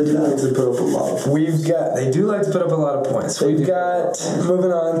 even though they do like to put up a lot of points. They do like to put up a lot of points. Moving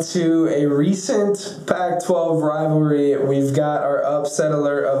on to a recent Pac-12 rivalry. We've got our upset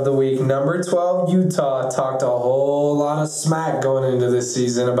alert of the week. Number 12, Utah, talked a whole lot of smack going into this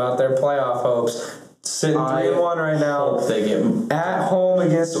season about their playoff hopes. Sitting 3-1 right now. They get At home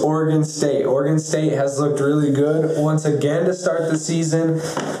against Oregon State. Oregon State has looked really good once again to start the season.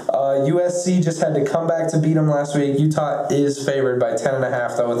 USC just had to come back to beat them last week. Utah is favored by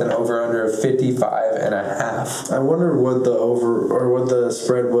 10.5 though, with an over/under of 55.5. I wonder what the over or what the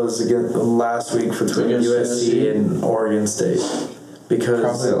spread was again last week between USC and Oregon State. Because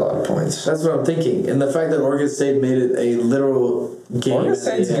probably a lot of points. That's what I'm thinking. And the fact that Oregon State made it a literal game. Oregon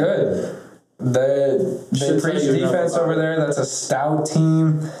State's good. They preach defense over there. That's a stout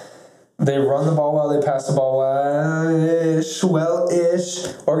team. They run the ball well. They pass the ball well-ish.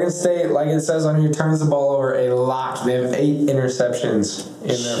 Oregon State, like it says on here, turns the ball over a lot. They have 8 interceptions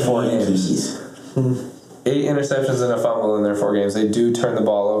in their 4 games. 8 interceptions and a fumble in their 4 games. They do turn the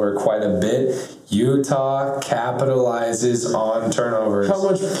ball over quite a bit. Utah capitalizes on turnovers.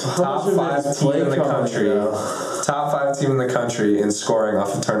 Top 5 team in the country. Top 5 team in the country in scoring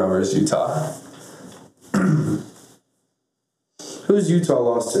off of turnovers, Utah. Who's Utah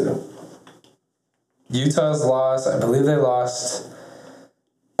lost to? Utah's lost. I believe they lost.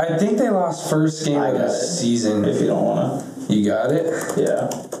 I think they lost first game of the season. If you don't want You got it? Yeah.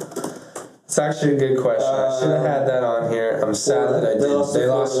 It's actually a good question. I should have had that on here. I'm sad that I didn't. They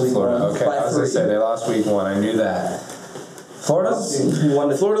lost to Florida. Okay, I was going to say they lost week 1. I knew that. Florida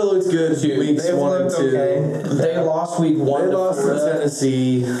looks good. Weeks 1 and 2. Okay. They lost week 1 They to lost to Florida.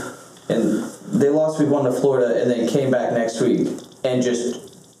 Tennessee. And they lost week 1 to Florida and then came back next week and just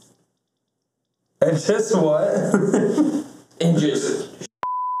And just what? and just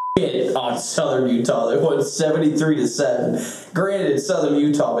shit on Southern Utah. They won 73-7. Granted, it's Southern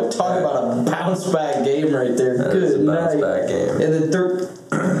Utah, but talk about a bounce back game right there. It's a Good bounce night. back game. And then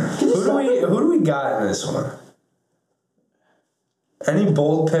Who do we got in this one? Any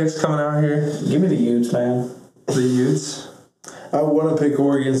bold picks coming out here? give me the Utes, man. The Utes? I want to pick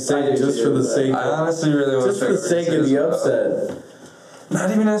Oregon State just for the sake. I honestly really want Just to for the sake of the upset. Not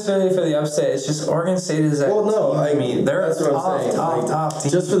even necessarily for the upset. It's just Oregon State is that Well, no, team. I mean they're that's what I'm saying. top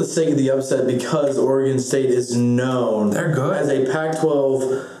team. Just for the sake of the upset, because Oregon State is known They're good. as a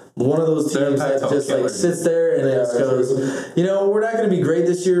Pac-12, one of those They're a teams that Pac-12 just like killer. sits there this goes, we're not going to be great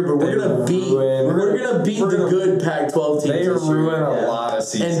this year, but we're going to beat the good Pac-12 teams They this year. ruin a lot of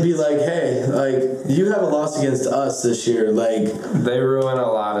seasons. And be like, hey, you have a loss against us this year. They ruin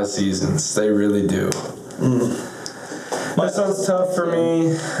a lot of seasons. They really do. This one's tough for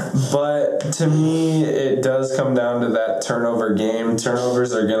me, but to me, it does come down to that turnover game.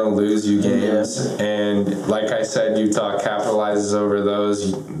 Turnovers are going to lose you games, and like I said, Utah capitalizes over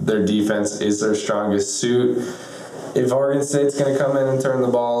those. Their defense is their strongest suit. If Oregon State's going to come in and turn the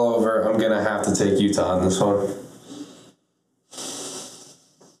ball over, I'm going to have to take Utah on this one.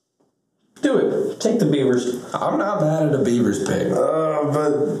 Do it. Take the Beavers. I'm not mad at a Beavers pick.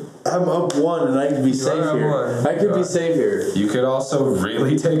 But I'm up 1 and I could be safe here. I could be safe here. You could also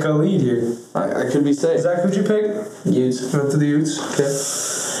really take a lead here. I could be safe. Zach, who'd you pick? Utes. Went to the Utes.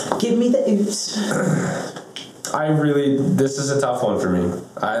 Okay. Give me the Utes. This is a tough one for me.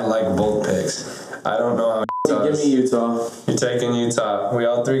 I like both picks. I don't know how Give me Utah. You're taking Utah. We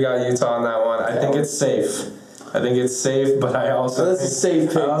all three got Utah on that one. I think it's safe. But I also That's a safe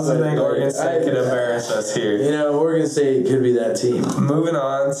pick. I also think Oregon State could embarrass us here. Oregon State could be that team. Moving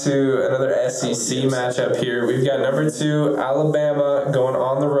on to another SEC matchup here. We've got number 2, Alabama, going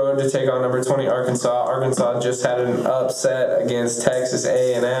on the road to take on number 20, Arkansas. Arkansas just had an upset against Texas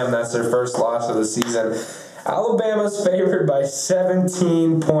A&M. That's their first loss of the season. Alabama's favored by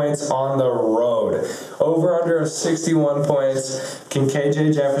 17 points on the road. Over under of 61 points. Can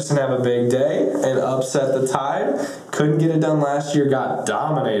KJ Jefferson have a big day and upset the Tide? Couldn't get it done last year, got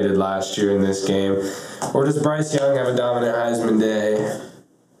dominated last year in this game. Or does Bryce Young have a dominant Heisman day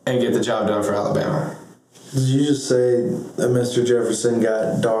and get the job done for Alabama? Did you just say that Mr. Jefferson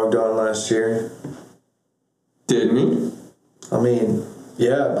got dogged on last year? Didn't he? I mean,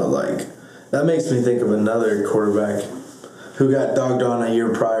 yeah, but that makes me think of another quarterback who got dogged on a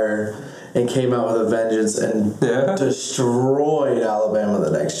year prior and came out with a vengeance and destroyed Alabama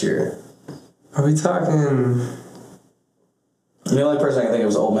the next year. Are we talking... The only person I can think of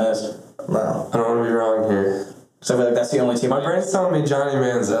was Ole Miss. No. I don't want to be wrong here. So I feel like that's the only team. My brain's telling me Johnny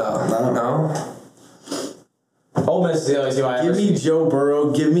Manziel. No? Ole Miss is the only team I Give me Joe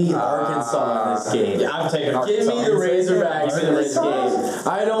Burrow. Give me Arkansas in this game. Yeah, I'm taking Arkansas. Give me the Razorbacks in this game.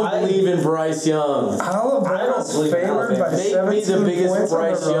 I don't believe in Bryce Young. Alabama's favored by 17 Make me the biggest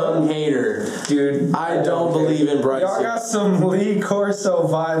Bryce Young hater. Dude, I don't believe in Bryce Y'all Young. got some Lee Corso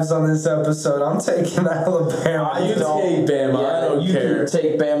vibes on this episode. I'm taking Alabama. You take Bama. I don't care. You can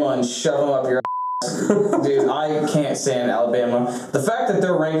take Bama and shove them up your ass. Dude, I can't stand Alabama. The fact that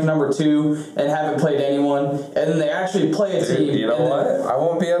they're ranked number 2 and haven't played anyone, and then they actually play a team. You know what? I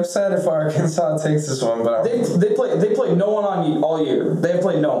won't be upset if Arkansas takes this one, but they played no one all year. They've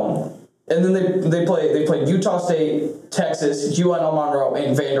played no one. And then they played Utah State, Texas, UNL Monroe,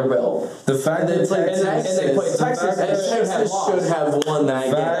 and Vanderbilt. The fact that Texas should have won that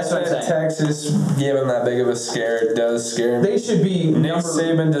game. That's what I'm saying. Texas giving that big of a scare, it does scare me. They should be. Nick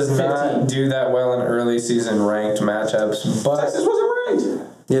Saban does 15. not do that well in early season ranked matchups, but Texas wasn't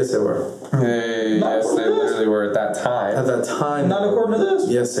ranked. Yes, they were. Yes, they literally were at that time. At that time. Not according to this.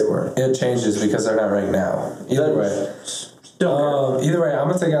 Yes, they were. It changes because they're not ranked now. Either way. Either way, I'm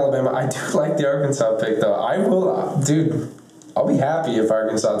going to take Alabama. I do like the Arkansas pick, though. I will, I'll be happy if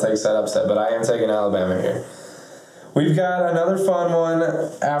Arkansas takes that upset, but I am taking Alabama here. We've got another fun one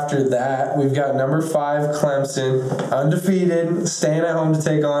after that. We've got number 5, Clemson, undefeated, staying at home to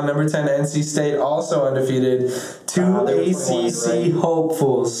take on number 10, NC State, also undefeated. 2 ACC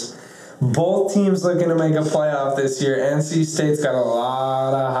hopefuls. Both teams looking to make a playoff this year. NC State's got a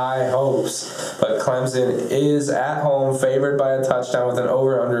lot of high hopes, but Clemson is at home, favored by a touchdown with an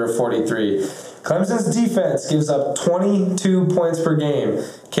over-under of 43. Clemson's defense gives up 22 points per game.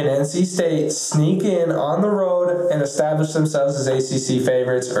 Can NC State sneak in on the road and establish themselves as ACC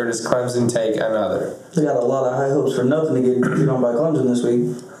favorites, or does Clemson take another? They got a lot of high hopes for nothing to get beat on by Clemson this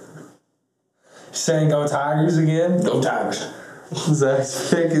week. Saying go Tigers again? Go Tigers. Zach's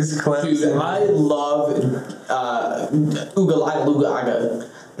pick is Clemson. Dude, I love Uga.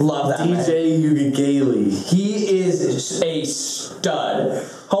 Love that DJ Uga-Gailey. He is a stud.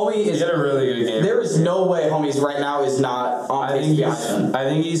 Homie is He had a really good game. There is no way Homie's right now is not on I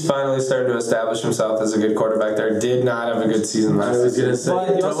think he's finally starting to establish himself as a good quarterback there. Did not have a good season last season.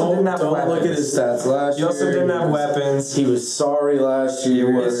 But he also didn't have Don't weapons. look at his stats last He year. also didn't have weapons. He was sorry last year.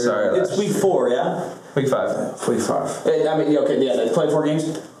 He was sorry last It's week 4, yeah? Week 5. Week 5. I mean, okay, yeah, they played 4 games.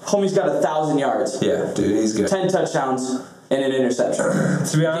 Homie's got 1,000 yards, Yeah, dude, he's good. 10 touchdowns, and an interception.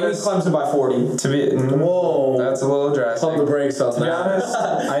 To be honest, Give me Clemson by 40. Whoa. That's a little drastic. Pump the brakes on To be that. honest,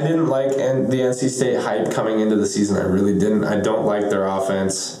 I didn't like the NC State hype coming into the season. I really didn't. I don't like their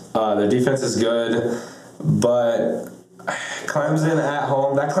offense. Their defense is good. But Clemson at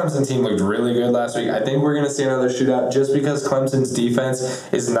home, that Clemson team looked really good last week. I think we're going to see another shootout just because Clemson's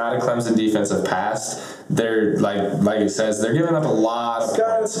defense is not a Clemson defense of past. They're, like it says, they're giving up a lot of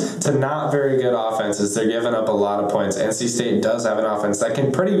points to not very good offenses. They're giving up a lot of points. NC State does have an offense that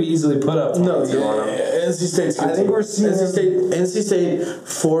can pretty easily put up 22 on them. NC State's good. I think we're seeing NC State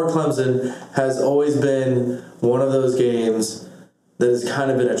for Clemson has always been one of those games that has kind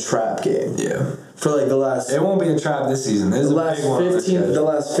of been a trap game. Yeah. For like the last... It won't be a trap this season. This is the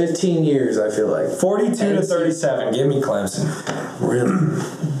last 15 years, I feel like. 42 to 37. Give me Clemson. Really?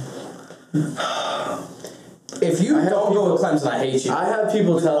 If you don't go with Clemson, I hate you. I have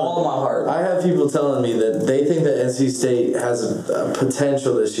people with all of my heart. I have people telling me that they think that NC State has a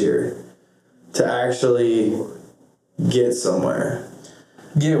potential this year to actually get somewhere.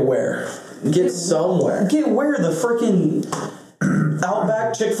 Get where? Get somewhere. Get where? The freaking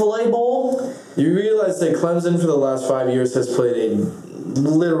Outback Chick-fil-A Bowl? You realize that Clemson for the last 5 years has played a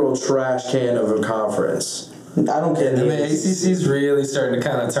literal trash can of a conference. I don't care. And the ACC's really starting to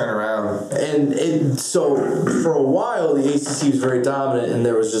kind of turn around. And so for a while, the ACC was very dominant, and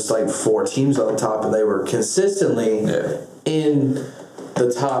there was just like 4 teams on top, and they were consistently in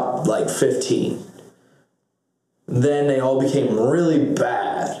the top like 15. Then they all became really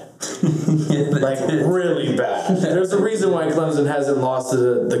bad. Like really bad. There's a reason why Clemson hasn't lost to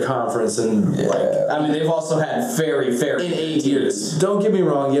the conference in I mean, they've also had very in 8 years. Don't get me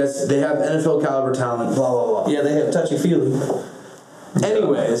wrong. Yes, they have NFL caliber talent. Blah blah blah. Yeah, they have touchy feely.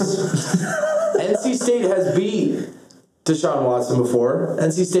 Anyways, NC State has beat Deshaun Watson before.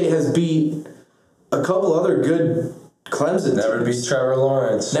 NC State has beat a couple other good Clemson. Never beat Trevor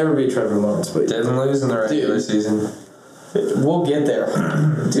Lawrence. Never beat Trevor Lawrence, but didn't lose in the regular season. We'll get there.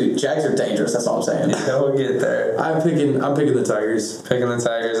 Dude, Jags are dangerous, that's all I'm saying. Yeah, we'll get there. I'm picking the Tigers. Picking the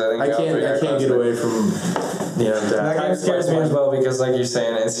Tigers, I think. I can't get away from that game scares me as well because, like you're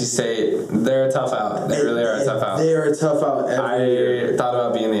saying, NC State, they're a tough out. They really are a tough out. They are a tough out every year. I thought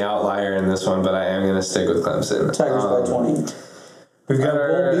about being the outlier in this one, but I am going to stick with Clemson. Tigers by 20. We've got I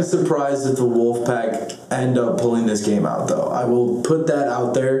won't be surprised if the Wolfpack end up pulling this game out, though. I will put that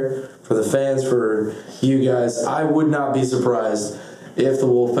out there for the fans, for you guys. I would not be surprised if the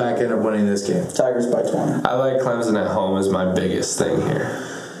Wolfpack end up winning this game. Tigers by 20. I like Clemson at home as my biggest thing here.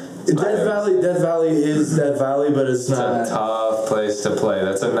 Death Valley is Death Valley, but it's not. It's a tough place to play.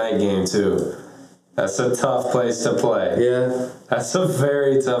 That's a night game, too. That's a tough place to play. Yeah. That's a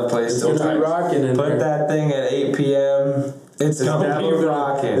very tough place to play. It's going to be rocking in Put there. that thing at 8 p.m. It's going to be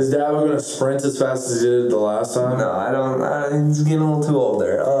rocking. Is Dabo going to sprint as fast as he did the last time? No, I don't. He's getting a little too old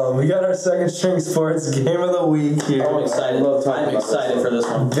there. We got our second string sports game of the week here. I'm excited. I'm excited for this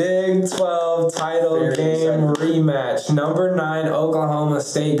one. Big 12 title game rematch. Number 9 Oklahoma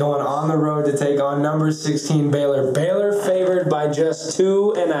State going on the road to take on number 16 Baylor. Baylor favored by just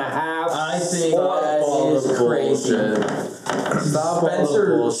 2.5. I think that is crazy.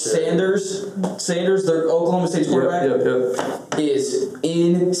 Spencer Sanders, the Oklahoma State quarterback, is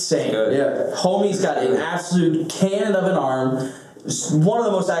insane. Good. Yeah. Homie's got an absolute cannon of an arm. One of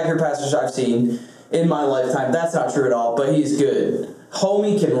the most accurate passers I've seen in my lifetime. That's not true at all, but he's good.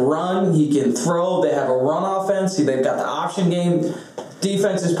 Homie can run. He can throw. They have a run offense. They've got the option game.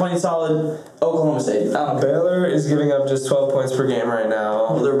 Defense is playing solid. Oklahoma State. Baylor is giving up just 12 points per game right now.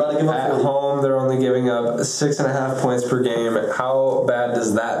 Well, they're about to give up At 40. home, they're only giving up 6.5 points per game. How bad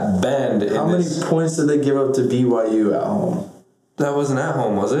does that bend? How many points did they give up to BYU at home? That wasn't at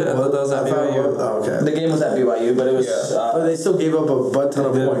home, was it? I thought that was at BYU. Oh, okay. The game was at BYU, but it was. But they still gave up a butt ton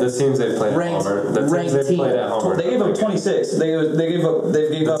of The points. teams they've played Ranked- at home. The ranked teams they've played team. at home. They gave up 26. They gave up.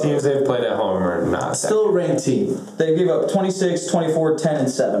 The teams they've played at home are not. Still a ranked team. They gave up 26, 24, 10, and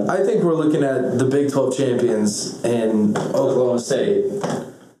 7. I think we're looking at the Big 12 champions in Oklahoma State.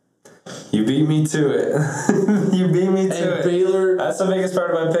 You beat me to it. You beat me to And it. Baylor. That's the biggest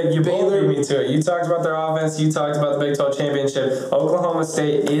part of my pick. You both Baylor- beat me to it. You talked about their offense. You talked about the Big 12 championship. Oklahoma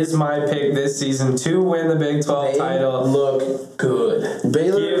State is my pick this season to win the Big 12 title. Look good.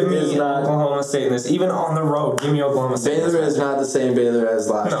 Baylor Give is me not. Oklahoma State in this. Even on the road, give me Oklahoma State. Baylor is not the same Baylor as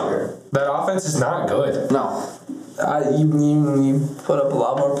last No, year. that offense is not good. No. You put up a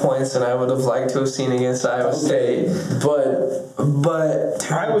lot more points than I would have liked to have seen against Iowa State. But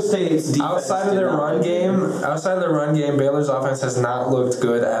Iowa State's defense outside of their run game, Baylor's offense has not looked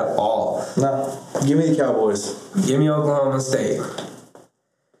good at all. No. Give me the Cowboys. Give me Oklahoma State.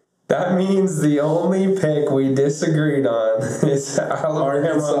 That means the only pick we disagreed on is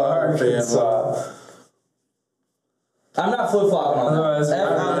Alabama, Arkansas. I'm not flip-flopping on that.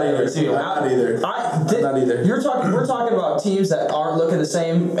 I'm not either. We're talking about teams that aren't looking the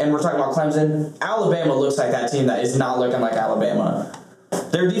same, and we're talking about Clemson. Alabama looks like that team that is not looking like Alabama.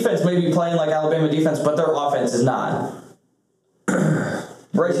 Their defense may be playing like Alabama defense, but their offense is not.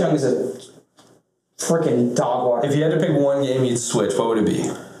 Bryce Young is a freaking dog water. If you had to pick one game you'd switch, what would it be?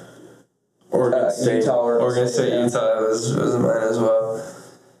 Oregon State. Oregon State, Utah was mine as well.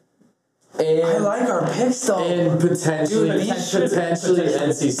 And I like our picks though. And potentially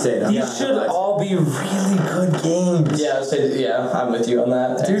NC State. These should all be really good games. Yeah, I'm with you on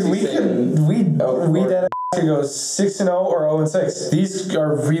that. Dude, we that could go 6-0 or 0-6. These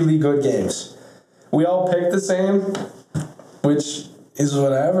are really good games. We all picked the same, which is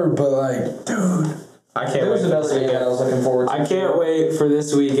whatever, but like, dude, I can't wait. Another game I was looking forward to. I can't wait for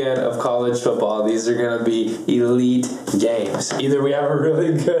this weekend of college football. These are going to be elite games. Either we have a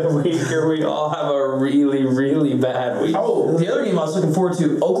really good week or we all have a really, really bad week. Oh, the other game I was looking forward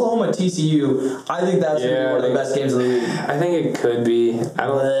to, Oklahoma TCU. I think that's going to be one of the best games of the week. I think it could be. I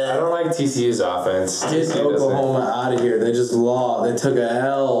don't like TCU's offense. Get Oklahoma out of here. They just lost. They took a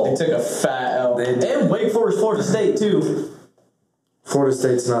L. They took a fat L. And Wake Forest, Florida State, too. Florida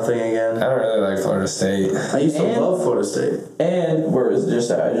State's nothing again. I don't really like Florida State. I used to love Florida State. And where is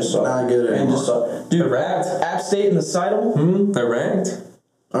it? I just saw. Not good anymore. Dude, They're ranked. App State and the Seidel. They're ranked.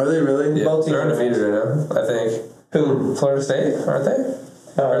 Are they really? Yeah, Both teams they're undefeated right now. I think. Who? Florida State, aren't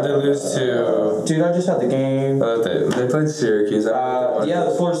they? Or they lose to? Dude, I just had the game. They played Syracuse. Yeah,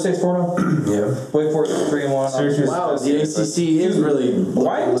 the Florida State's 4-0. Yeah. Wake Forest 3-1. Syracuse. Wow, the ACC is really.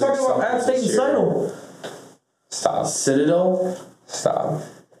 Why are you talking about App State and Seidel? Stop. Citadel? Stop.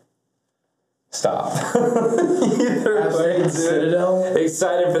 App State and Citadel?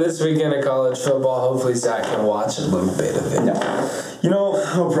 Excited for this weekend of college football. Hopefully Zach can watch a little bit of it. No. You know,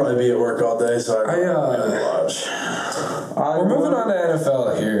 I'll probably be at work all day, so I won't watch. We're moving on to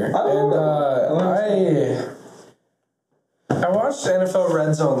NFL here. I watched NFL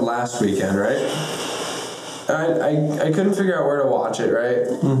Red Zone last weekend, right? I couldn't figure out where to watch it, right?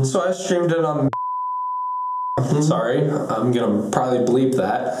 Mm-hmm. So I streamed it on. Sorry, I'm gonna probably bleep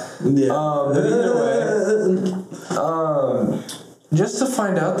that. Yeah. But either way, just to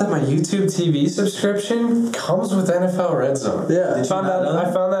find out that my YouTube TV subscription comes with NFL Red Zone. Yeah. I found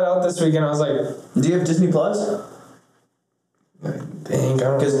that out this weekend. I was like, do you have Disney Plus? Dang,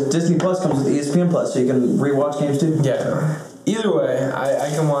 Because Disney Plus comes with ESPN Plus, so you can rewatch games too. Yeah. Either way, I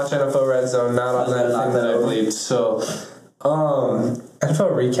can watch NFL Red Zone, not on that thing that I bleeped. So,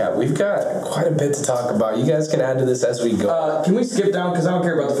 NFL recap. We've got quite a bit to talk about. You guys can add to this as we go. Can we skip down? Because I don't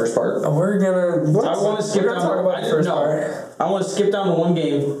care about the first part. We're gonna. I want to skip down. Talk about the first part. I want to skip down to one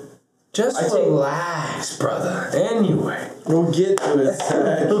game. Just relax, brother. Anyway. We'll get to it,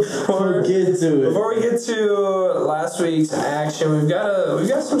 Zach. We'll get to it. Before we get to last week's action, we've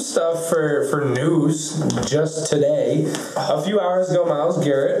got some stuff for news just today. A few hours ago, Myles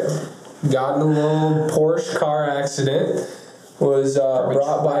Garrett got in a little Porsche car accident. Was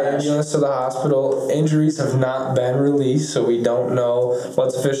brought by ambulance to the hospital. Injuries have not been released, so we don't know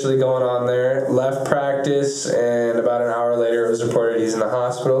what's officially going on there. Left practice, and about an hour later, it was reported he's in the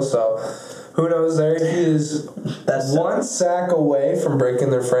hospital. So, who knows there? He is one sack away from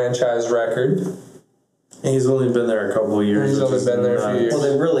breaking their franchise record. He's only been there a couple of years. He's only been there a few years. Well,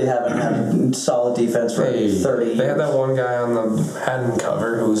 they really haven't had solid defense for 30 years. They had that one guy on the hadn't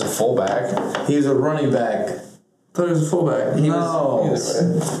cover who was a fullback. He was a running back. I thought he was a fullback.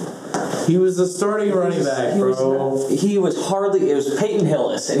 He was the starting running back, bro. He was hardly. It was Peyton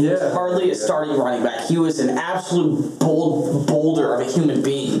Hillis, and he was hardly a starting running back. He was an absolute boulder of a human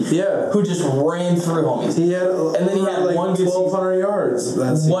being. Yeah, who just ran through homies. He had, and then he had like one good 1,200 yards.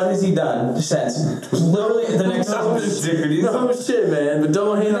 What has he done since? Literally the next season. No shit, man. But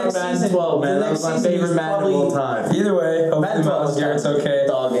don't hate on Madden 12, man. That was my favorite Madden of all time. Either way, hopefully Myles Garrett's okay.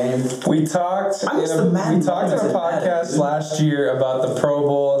 Dog game. We talked in a podcast last year about the Pro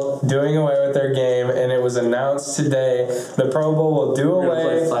Bowl doing away with their game, and it was announced today the Pro Bowl will do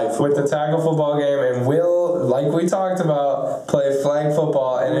away with the tackle football game and will, like we talked about, play flag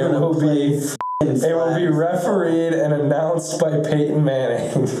football, and it will be refereed and announced by Peyton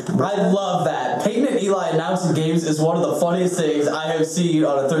Manning. I love that. Peyton and Eli announcing games is one of the funniest things I have seen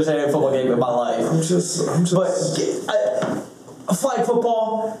on a Thursday night football game in my life. But flag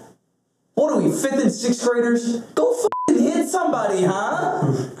football. What are we, 5th and 6th graders? Go fucking hit somebody, huh?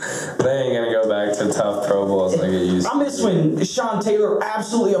 They ain't gonna go back to the tough Pro Bowls like it used to. I miss when Sean Taylor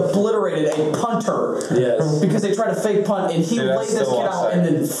absolutely obliterated a punter. Yes. Because they tried to fake punt and he Dude, I laid this kid still watch out that. and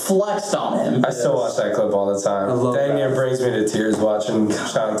then flexed on him. I still watch that clip all the time. Dang, it brings me to tears watching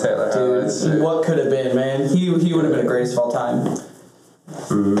Sean Taylor highlights. Dude, what could have been, man? He would have been the greatest of all time.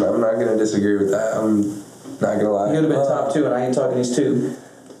 I'm not gonna disagree with that. I'm not gonna lie. He would have been top 2, and I ain't talking these 2.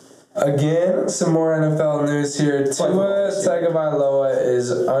 Again, some more NFL news here. Tua Tagovailoa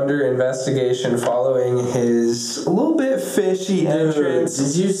is under investigation following his a little bit fishy entrance.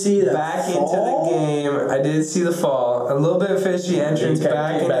 Did you see that back fall? into the game? I did see the fall. A little bit fishy entrance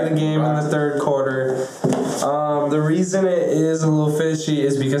back into the game in the third quarter. The reason it is a little fishy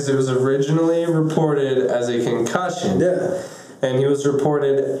is because it was originally reported as a concussion. Yeah. And he was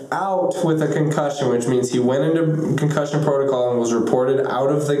reported out with a concussion, which means he went into concussion protocol and was reported out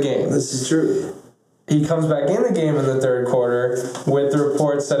of the game. This is true. He comes back in the game in the third quarter with the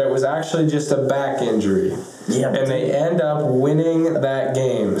reports that it was actually just a back injury. Yeah. And they end up winning that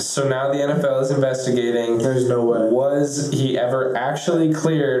game. So now the NFL is investigating. There's no way. Was he ever actually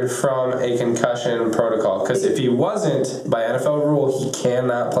cleared from a concussion protocol? Because if he wasn't, by NFL rule, he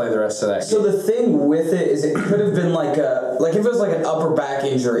cannot play the rest of that game. So the thing with it is it could have been like if it was like an upper back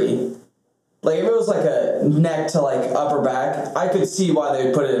injury, like if it was like a neck to like upper back, I could see why they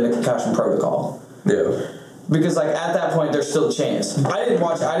would put it in a concussion protocol. Yeah. Because like at that point there's still a chance. I didn't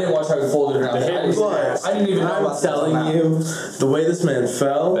watch how he folded around. I didn't even know I'm about telling you, the way this man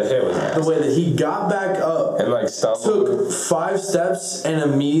fell, The hit was nasty. the way that he got back up, And like stumbled. took 5 steps and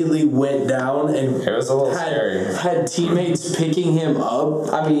immediately went down, and It was a little scary. had teammates picking him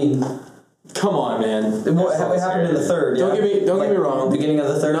up. I mean, Come on, man. what happened in the third? Don't yeah? get me wrong. Beginning of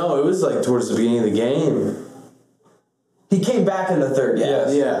the third. No, it was like towards the beginning of the game. He came back in the third. Yeah.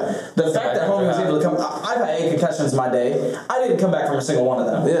 Yes. Yeah. The fact that homie was able to come. I've had 8 concussions in my day. I didn't come back from a single one of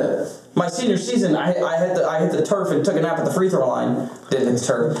them. Yeah. My senior season, I hit the turf and took a nap at the free throw line. Didn't hit the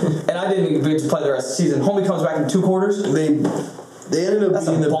turf, and I didn't even get to play the rest of the season. Homie comes back in 2 quarters. They ended up That's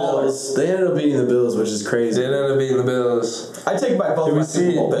beating a the baller. Bills. They ended up beating the Bills, which is crazy. They ended up beating the Bills. I take back both my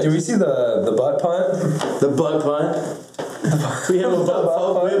Super Bowl picks. Did we see the butt punt? The butt punt. We have a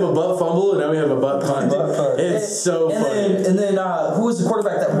butt fumble, and now we have a butt punt. Butt punt. It's so funny. And then who was the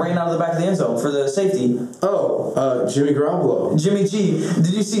quarterback that ran out of the back of the end zone for the safety? Jimmy Garoppolo. Jimmy G.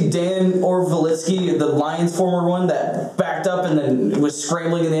 Did you see Dan Orvalitsky, the Lions former one, that backed up and then was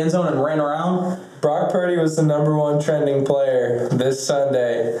scrambling in the end zone and ran around? Brock Purdy was the #1 trending player this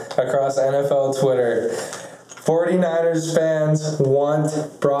Sunday across NFL Twitter. 49ers fans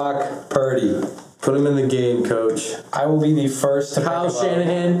want Brock Purdy. Put him in the game, coach. I will be the first to Kyle pick him up.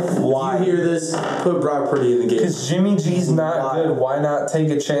 Shanahan, Why? if you hear this, put Brock Purdy in the game. Because Jimmy G's not Why? good. Why not take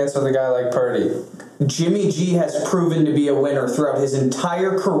a chance with a guy like Purdy? Jimmy G has proven to be a winner throughout his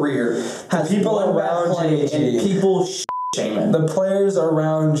entire career. Has people one bad around play Jimmy G. and people shaming. The players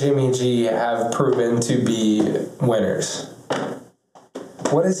around Jimmy G have proven to be winners.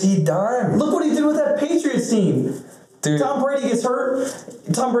 What has he done? Look what he did with that Patriots team. Dude, Tom Brady gets hurt.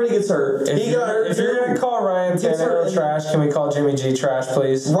 If you're going to call Ryan Gets hurt Tannehill and- trash, can we call Jimmy G trash,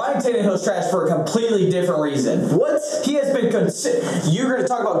 please? Ryan Tannehill's trash for a completely different reason. What? He has been you're going to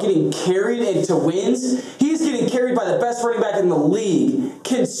talk about getting carried into wins? He's getting carried by the best running back in the league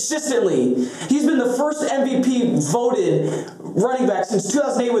consistently. He's been the first MVP voted running back since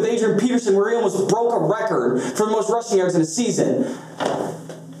 2008 with Adrian Peterson, where he almost broke a record for the most rushing yards in a season.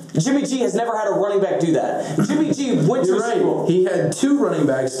 Jimmy G has never had a running back do that. Jimmy G went to You're a Super Bowl. right. He had 2 running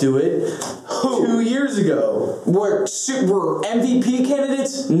backs do it 2 years ago. Were MVP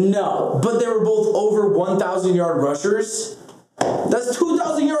candidates? No. But they were both over 1,000-yard rushers. That's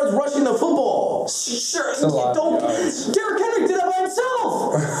 2,000 yards rushing the football. Sure, a lot of yards. Derrick Henry did that by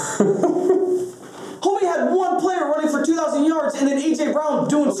himself. Homie had one player running for 2,000 yards, and then AJ Brown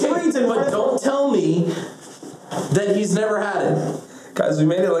doing screens and But don't tell me that he's never had it. Guys, we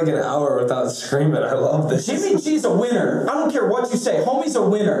made it like an hour without screaming. I love this. Jimmy G's a winner. I don't care what you say. Homie's a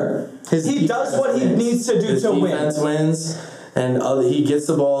winner. He does what he needs to do His to win. defense wins, and he gets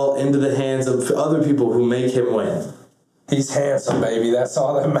the ball into the hands of other people who make him win. He's handsome, baby. That's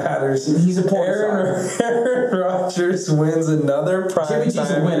all that matters. He's a porn star. Aaron Rodgers wins another Jimmy G's a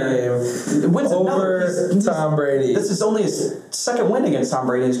primetime winner. game Wins over he's- Tom Brady. This is only his second win against Tom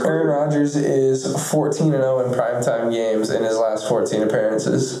Brady in his Aaron career. Rodgers is 14-0 in primetime games in his last 14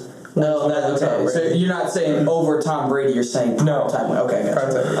 appearances. No, that's okay. So you're not saying over Tom Brady. You're saying No. primetime win. Okay,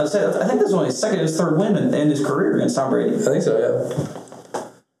 gotcha. Primetime. I think that's only his second or his third win in his career against Tom Brady. I think so, yeah.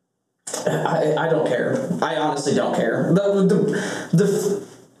 I don't care. I honestly don't care.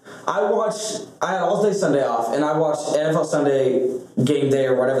 I I had all day Sunday off, and I watched NFL Sunday Game Day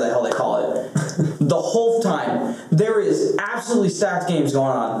or whatever the hell they call it. The whole time, there is absolutely stacked games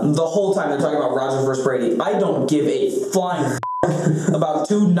going on. The whole time they're talking about Rodgers versus Brady. I don't give a flying about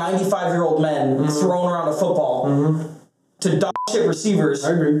two 95-year-old men throwing around a football to dog shit receivers.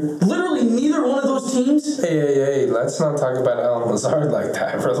 I agree. Literally, neither one of those teams. Hey, let's not talk about Alan Lazard like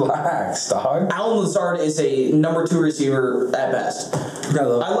that. Relax, dog. Alan Lazard is a number 2 receiver at best. I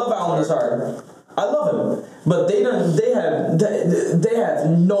love Alan Lazard. I love him, but they have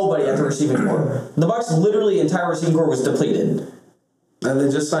nobody at the receiving corps. The Bucs literally entire receiving corps was depleted. And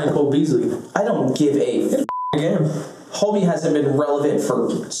they just signed Cole Beasley. I don't give a Game. Homie hasn't been relevant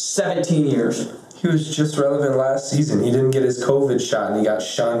for 17 years. He was just relevant last season. He didn't get his COVID shot and he got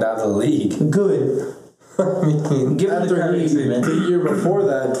shunned out of the league. Good. I mean, Give him the credit treatment. The year before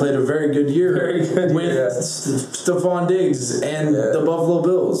that, played a very good year. Very good with year. Stephon Diggs and the Buffalo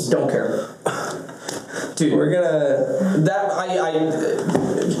Bills. Don't care. Dude, we're gonna that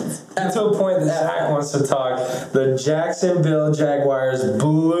to a point that Zach wants to talk. The Jacksonville Jaguars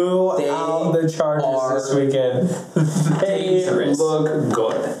blew out the Chargers this weekend. They look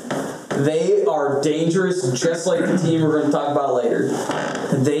good. They are dangerous, just like the team we're going to talk about later.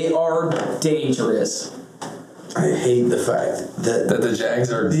 They are dangerous. I hate the fact that the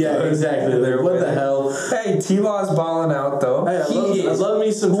Jags are good. Exactly. They're what the hell? Hey, T-Law's balling out though. Hey, I love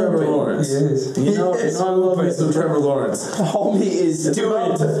me some Trevor Lawrence. He is. You know I love me some Trevor Lawrence. Homie is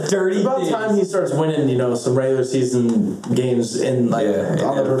doing dirty It's about things. time he starts winning, some regular season games on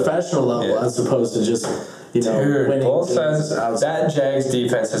the professional level as opposed to just Dude, winning. both sides. That Jags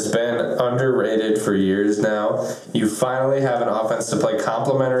defense has been underrated for years now. You finally have an offense to play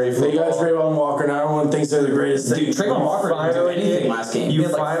complementary football. They got Trayvon Walker, and everyone thinks they're the greatest thing. Dude, Trayvon Walker didn't do anything last game. You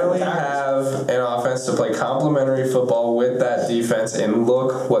finally have an offense to play complementary football with that defense, and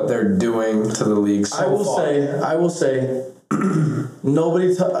look what they're doing to the league so far. I will say,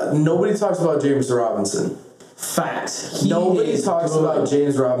 nobody talks about James Robinson. Facts. Nobody talks about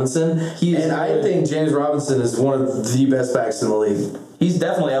James Robinson, I think James Robinson is one of the best backs in the league. He's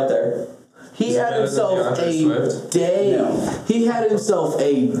definitely up there. He had himself a day. No. He had himself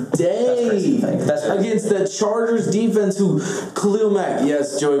a day That's crazy. against the Chargers defense. Who Khalil Mack?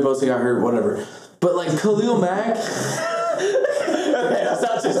 Yes, Joey Bosa got hurt. Whatever. But Khalil Mack. Okay, that's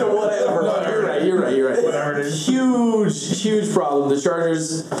not just a whatever. No, you're right. Whatever it is. Huge problem. The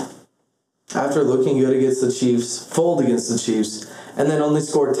Chargers, after looking good against the Chiefs, fold against the Chiefs, and then only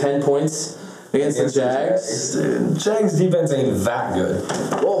scored 10 points against the Jags. Jags defense ain't that good.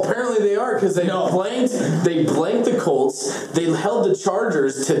 Well, apparently they are because they blanked the Colts. They held the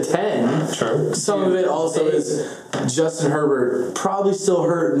Chargers to 10. True. Some of it also is Justin Herbert probably still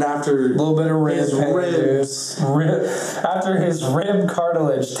hurting after A little bit of his ribs. After his rib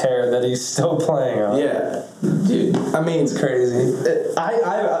cartilage tear that he's still playing on. Yeah, dude. I mean, It's crazy.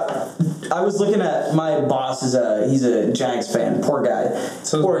 I was looking at my boss. He's a Jags fan. Poor guy.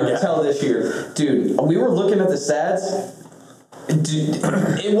 Poor guy. Tell this year, dude. We were looking at the stats. Dude,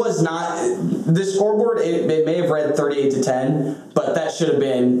 it was not the scoreboard. It may have read 38-10, but that should have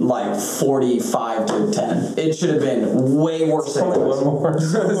been 45-10. It should have been way worse than it was. One more.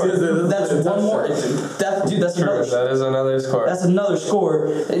 That's one more. That's True. another. That is another score. That's another score.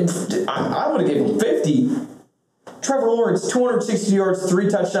 I would have given him 50. Trevor Lawrence, 260 yards, 3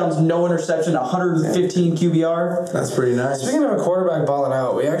 touchdowns, no interception, 115 QBR. that's pretty nice. Speaking of a quarterback balling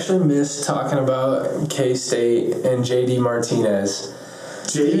out, we actually missed talking about K-State and J.D. Martinez.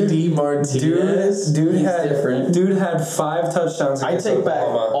 J.D. Martinez, Dude He's had different. Dude had 5 touchdowns. I against take back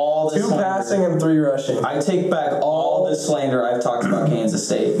Oklahoma. all the 2 slander. passing and 3 rushing. I take back all the slander I've talked about Kansas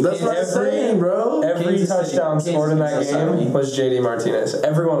State. That's what I'm saying, bro. Every Kansas touchdown City. scored in that Kansas City. game was J.D. Martinez.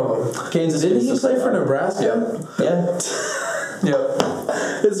 Every one of them. Kansas Didn't City he play for Nebraska? Yeah. Yep.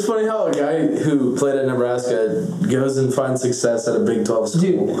 It's funny how a guy who played at Nebraska goes and finds success at a Big 12 school.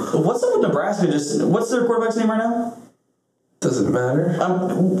 Dude, what's up with Nebraska? What's their quarterback's name right now? Doesn't matter.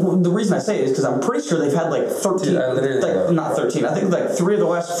 The reason I say it is because I'm pretty sure they've had 13. Dude, I literally know. Not 13. I think 3 of the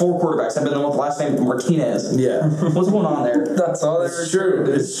last 4 quarterbacks have been the one with the last name Martinez. Yeah. What's going on there? That's all they were. It's true.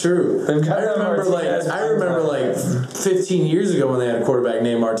 It's true. They've got I remember 15 years ago when they had a quarterback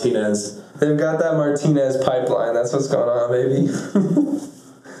named Martinez. They've got that Martinez pipeline. That's what's going on, baby.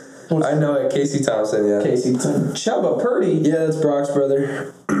 I know it. Casey Thompson, yeah. Casey Chuba Purdy. Yeah, that's Brock's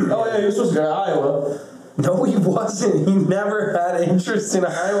brother. Oh yeah, he was supposed to go to Iowa. No, he wasn't. He never had interest in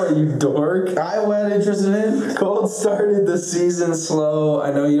Iowa, you dork. Iowa had interest in him. Colt started the season slow.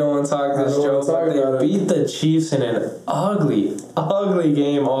 I know you don't want to talk this, Joe, but they beat the Chiefs in an ugly, ugly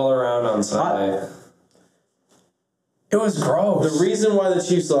game all around on Sunday. I, It was gross. The reason why the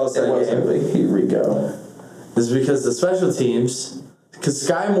Chiefs lost that game, Here we go. is because the special teams, because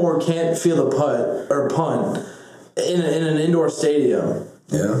Sky Moore can't feel the punt in an indoor stadium.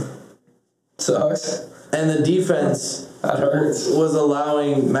 Yeah. Sucks. And the defense That hurts. was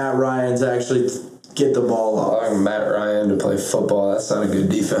allowing Matt Ryan to actually get the ball off. Allowing Matt Ryan to play football, that's not a good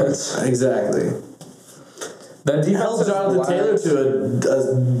defense. Exactly. That defense Held Jonathan Taylor to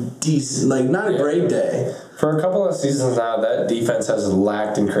a decent, like, not a great day. For a couple of seasons now, that defense has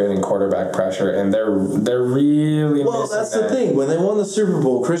lacked in creating quarterback pressure, and they're really Well, missing that's that. the thing. When they won the Super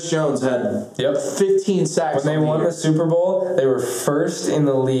Bowl, Chris Jones had 15 sacks. When they won the Super Bowl, they were first in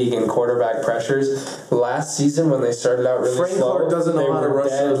the league in quarterback pressures. Last season, when they started out really Frank slow, Clark doesn't know how to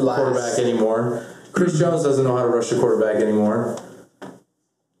rush the quarterback anymore. Chris Jones doesn't know how to rush the quarterback anymore.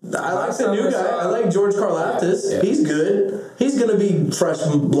 I like the new guy. I like George Karlaftis. Yeah. He's good. He's going to be fresh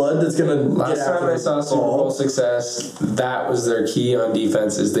blood that's going to get Last after time they saw Super Bowl success, that was their key on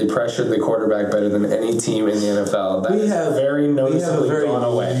defense, is they pressured the quarterback better than any team in the NFL. That is very noticeably gone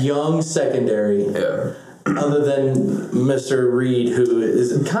away. Young secondary. Yeah. Other than Mr. Reed, who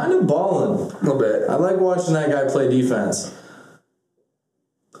is kind of balling. A little bit. I like watching that guy play defense.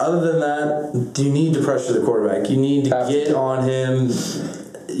 Other than that, you need to pressure the quarterback. You need to get on him.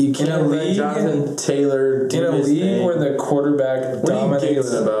 You can't let Jonathan Taylor do in a his league thing. where the quarterback dominates. What are you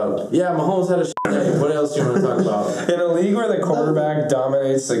giggling about? Yeah, Mahomes had a shit day. What else do you want to talk about? In a league where the quarterback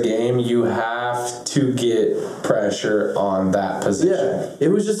dominates the game, you have to get pressure on that position. Yeah, it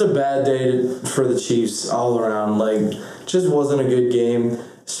was just a bad day for the Chiefs all around. Like, just wasn't a good game.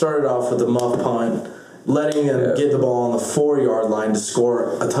 Started off with a muff punt, letting them get the ball on the 4-yard line to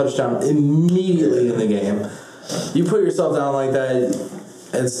score a touchdown immediately in the game. You put yourself down like that,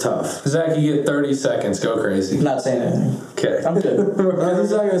 it's tough. Zach, you get 30 seconds. Go crazy. Not saying anything. Okay. I'm good.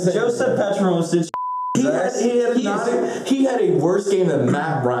 He's not gonna say Joe said Patrick Mahomes did. he had a worse game than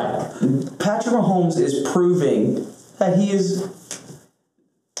Matt Ryan. Patrick Mahomes is proving that he is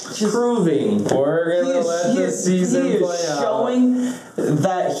Proving. We're going to let the season he is play out. showing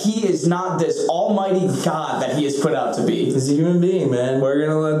that he is not this almighty God that he is put out to be. He's a human being, man. We're going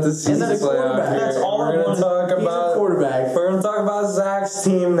to let the season that's play out quarterback. here. That's all We're I going want. to talk He's a about quarterback. We're going to talk about Zach's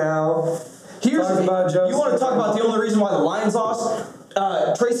team now. Here's Talk about Joe you want to talk about the only reason why the Lions lost?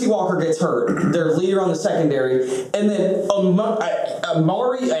 Tracy Walker gets hurt, their leader on the secondary, and then Amarai,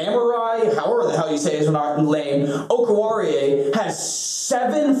 however the hell you say his name, Okwuegbunam has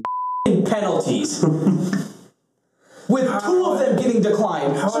 7 penalties. With 2 of them getting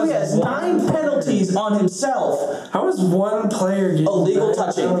declined. So he has 9 penalties on himself. How is one player getting Illegal 9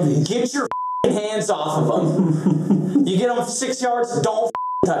 touching. penalties? Get your hands off of him. You get him 6 yards, don't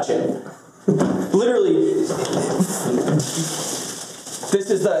touch him. Literally, this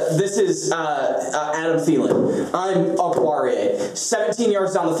is Adam Thielen. I'm Okwuegbunam. 17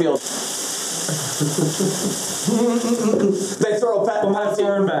 yards down the field. They throw a penalty.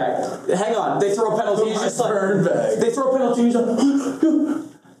 Turn back. Hang on. They throw a penalty. He's just like, they throw a penalty. He's like,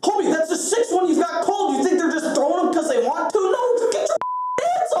 homie, that's the 6th one you've got called. You think they're just throwing them because they want to? No, get your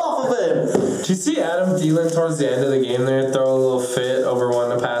hands off of him. Did you see Adam Thielen towards the end of the game there throw a little fit over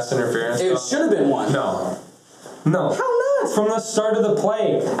one of the pass interference? It should have been one. No. How not? From the start of the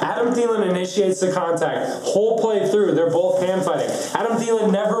play, Adam Thielen initiates the contact. Whole play through, they're both hand fighting. Adam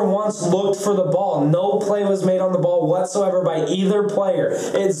Thielen never once looked for the ball. No play was made on the ball whatsoever by either player.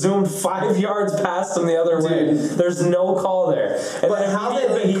 It zoomed 5 yards past him the other way. There's no call there. And But then how they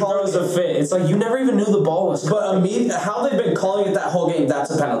immediately he throws a fit. It's like you never even knew the ball was coming. But how they've been calling it that whole game, that's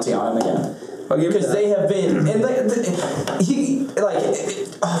a penalty on him again. Because they have been, and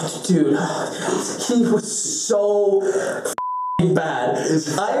dude, he was so bad.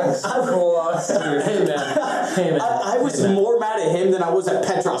 I was more mad at him than I was at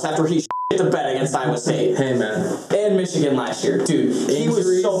Petros after he shit the bed against Iowa State. Hey, man. And Michigan last year, dude. He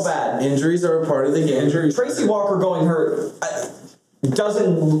was so bad. Injuries are a part of the game. Tracy Walker going hurt. I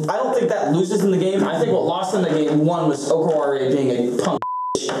don't think that loses in the game. I think what lost in the game, one was Okwuegbunam being a punk.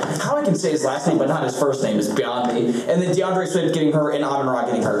 How I can say his last name but not his first name is beyond me. And then DeAndre Swift getting hurt and Amon-Ra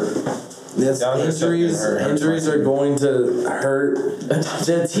getting hurt. Yes, injuries are going to hurt.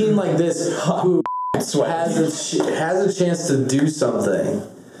 A team like this who has a chance to do something.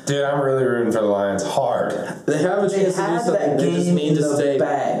 Dude, I'm really rooting for the Lions hard. They have a chance to do something. They just need to stay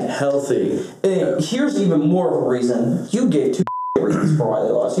healthy. And here's even more of a reason. You gave 2 reasons for why they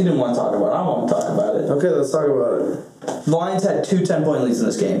lost. You didn't want to talk about it. I want to talk about it. Okay, let's talk about it. The Lions had 2 10-point leads in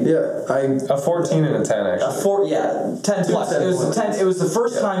this game. Yeah, A 14 and a 10, actually. 10 plus. It was 10. It was the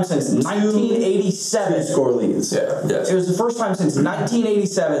first time since 1987. score leads. Yeah. Yes. It was the first time since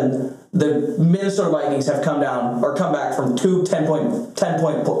 1987 the Minnesota Vikings have come back from 2 10 point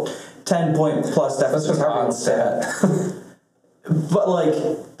plus deficits. That's an odd stat. But like,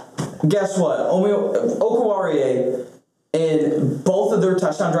 guess what? Okuwarie in both of their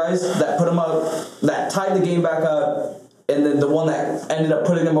touchdown drives that put them up, that tied the game back up, and then the one that ended up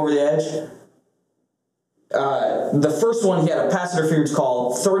putting them over the edge. The first one, he had a pass interference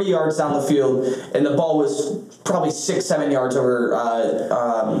call 30 yards down the field, and the ball was probably 6-7 yards over.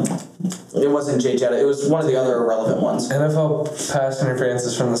 It wasn't Jay Jetta. It was one of the other irrelevant ones. NFL pass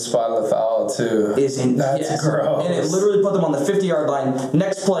interferences from the spot of the foul, too. That's gross. And it literally put them on the 50-yard line.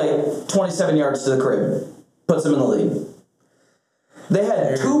 Next play, 27 yards to the crib. Puts them in the lead. They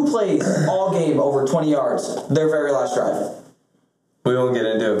had 2 plays all game over 20 yards, their very last drive. We won't get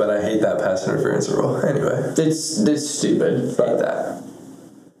into it, but I hate that pass interference rule. Anyway. It's stupid. Hate that.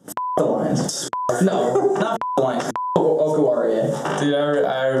 The Lions. No, not the Lions. Okuwarie. Dude,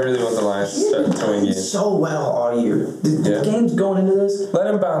 I really want the Lions to win games. So well all year. The game's going into this. Let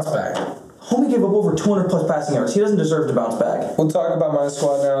him bounce back. Homie gave up over 200 plus passing yards. He doesn't deserve to bounce back. We'll talk about my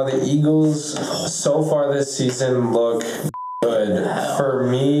squad now. The Eagles, so far this season, look good. For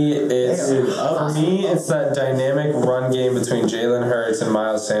me, it's that dynamic run game between Jalen Hurts and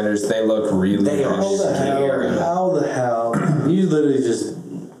Miles Sanders. They look really They are scary. How the hell? You literally just...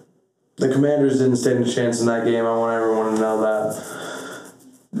 The Commanders didn't stand a chance in that game. I want everyone to know that.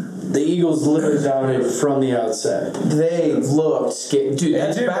 The Eagles literally dominated from the outset. They look scared. Dude,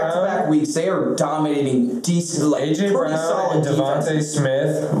 that's AJ back-to-back weeks. They are dominating decent, like, AJ pretty Brown solid and Devontae defense.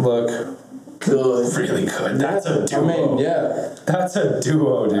 Smith look Good. really good. That's a duo. I mean, yeah. That's a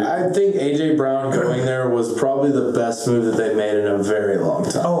duo, dude. I think AJ Brown going there was probably the best move that they've made in a very long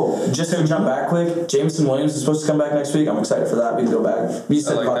time. Oh, just to jump back quick, Jameson Williams is supposed to come back next week. I'm excited for that. We can go back. You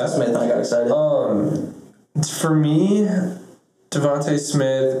said like Devontae that. Smith, and I got excited. For me, Devontae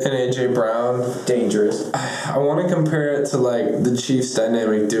Smith and AJ Brown, Dangerous. I want to compare it to like the Chiefs'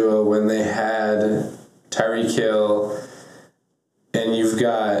 dynamic duo when they had Tyreek Hill, and you've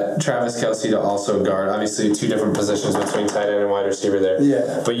got Travis Kelce to also guard. Obviously, 2 different positions between tight end and wide receiver there.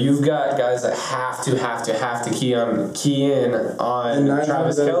 Yeah. But you've got guys that have to key in on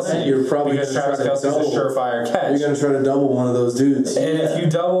Travis Kelce. You're probably because gonna Travis try to Kelce's a surefire catch. You're going to try to double one of those dudes. And if you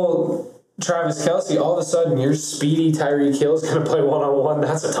double Travis Kelce, all of a sudden your speedy Tyreek Hill is going to play one-on-one.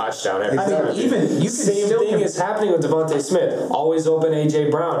 That's a touchdown every time. I mean, even you can Same still thing is happening with Devontae Smith. Always open AJ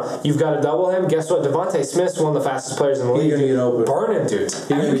Brown. You've got to double him. Guess what? Devontae Smith's one of the fastest players in the league. He's going to get open. Burn him, dude.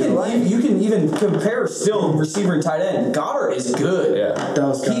 You can even compare still receiver and tight end. Goddard is good.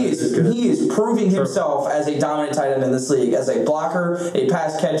 Yeah. He is proving himself as a dominant tight end in this league, as a blocker, a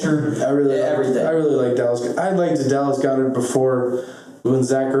pass catcher, everything. I really like Dallas. I liked Dallas Goedert before when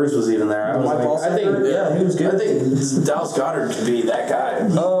Zach Ertz was even there. He was good. I think Dallas Goedert could be that guy.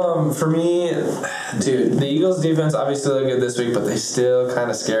 For me, dude, the Eagles defense obviously look good this week, but they still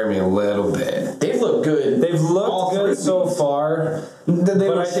kind of scare me a little bit. They've looked good. They've looked good so far.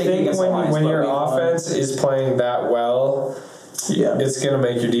 But I think when your offense is playing that well, it's going to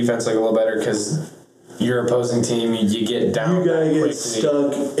make your defense look a little better because your opposing team, you get down. You gotta get quickly.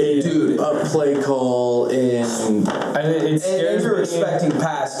 stuck in a play call and you're expecting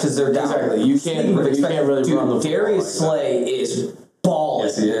pass because they're down. Exactly. You can't really run the ball. Darius Slay is balling.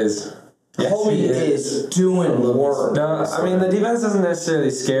 Yes, he is. Homie is doing work. No, I mean, the defense doesn't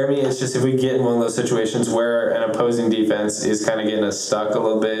necessarily scare me. It's just if we get in one of those situations where an opposing defense is kind of getting us stuck a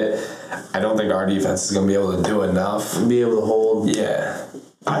little bit, I don't think our defense is going to be able to do enough. Be able to hold. Yeah.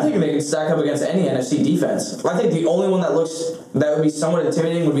 I think they can stack up against any NFC defense. I think the only one that would be somewhat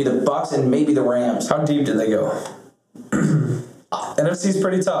intimidating would be the Bucs and maybe the Rams. How deep did they go? NFC's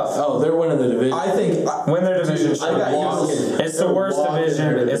pretty tough. Oh, they're winning the division. I think win their division. I got Eagles. It's the worst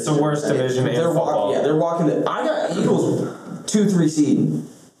division. It's the worst division in football. They're walking. I got Eagles 2-3 seed.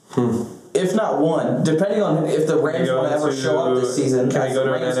 If not 1, depending on if the Rams want to ever show up this season. Can I go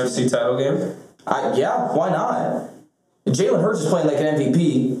to an NFC title game? Yeah, why not? Jalen Hurts is playing like an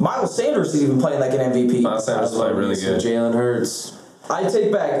MVP. Miles Sanders is even playing like an MVP. Miles Sanders is playing really good. Jalen Hurts. I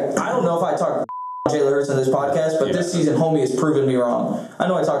take back. I don't know if I talked Jalen Hurts in this podcast, but this season, homie has proven me wrong. I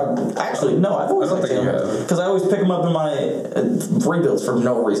know I talk. Actually, no, I've always liked Jalen Hurts because I always pick him up in my rebuilds for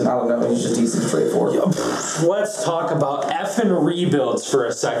no reason. I don't know. He's just easy to trade for. Let's talk about effing rebuilds for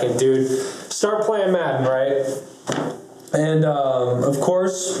a second, dude. Start playing Madden, right? And of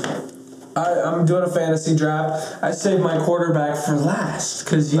course, I'm doing a fantasy draft. I save my quarterback for last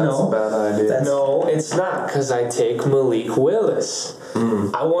because That's a bad idea. No, it's not because I take Malik Willis.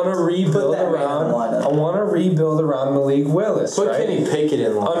 I want to rebuild around. I want to rebuild around Malik Willis. Put right? Kenny Pickett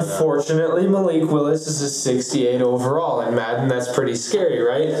in line. Unfortunately, Malik Willis is a 68 overall in Madden. That's pretty scary,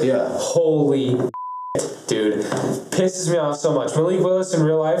 right? Yeah. Holy dude, pisses me off so much. Malik Willis in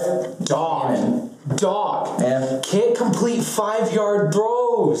real life, dog. Yeah. Can't complete 5-yard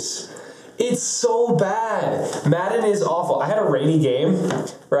throws. It's so bad. Madden is awful. I had a rainy game,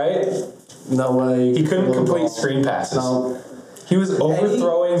 right? No way. He couldn't complete screen passes. No. He was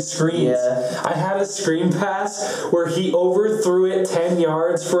overthrowing screens. Yeah. I had a screen pass where he overthrew it 10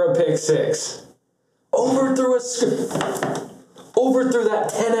 yards for a pick 6. Overthrew that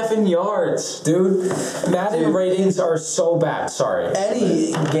 10 effing yards, dude. Madden ratings are so bad. Sorry.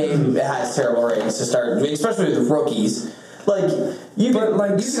 Any game has terrible ratings to start, especially with rookies. Like you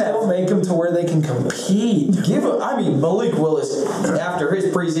can still make them to where they can compete. Malik Willis after his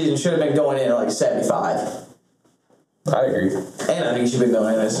preseason should have been going in at like 75. I agree. And I think he should have been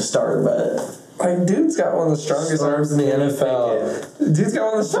going in as a starter, but Like, dude's got one of the strongest arms in the NFL. Dude's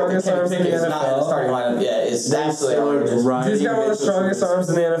got one of the strongest arms in the Not in the starting NFL. lineup. Yeah, it's absolutely outrageous. Dude's got one of the strongest arms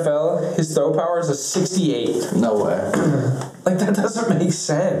in the NFL. His throw power is a 68. No way. Like, that doesn't make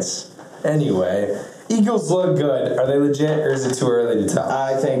sense. Anyway, Eagles look good. Are they legit, or is it too early to tell?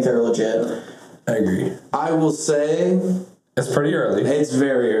 I think they're legit. I agree. I will say It's pretty early. it's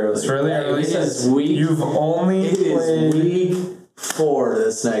very early. It's really early. It is week. You've only It is played... week 4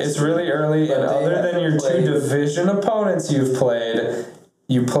 this next. It's really early, and other than your two division opponents you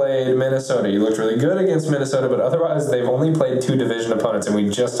played Minnesota. You looked really good against Minnesota, but otherwise they've only played 2 division opponents, and we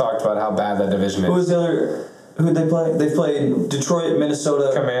just talked about how bad that division is. Who was the other? Who'd they play? They played Detroit,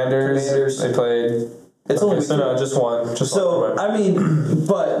 Minnesota, Commanders. They played. It's only so no, just one. So I mean,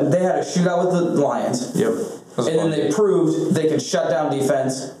 but they had a shootout with the Lions. Yep. And then they proved they could shut down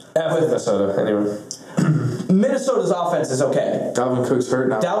defense. With Minnesota, anyway. Minnesota's offense is okay. Dalvin Cook's hurt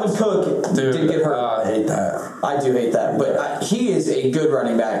now. Dalvin Cook did get hurt. I hate that. I do hate that, but he is a good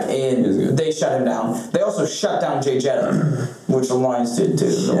running back, and they shut him down. They also shut down Jay Jetta, which the Lions did too.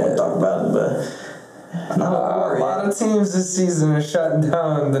 Don't want to talk about it, but A lot of teams this season are shutting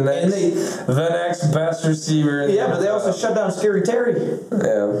down the next best receiver. Yeah, but they also shut down Scary Terry.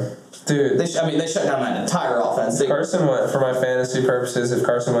 Yeah, dude. They shut down that entire offense. Carson Wentz, for my fantasy purposes, if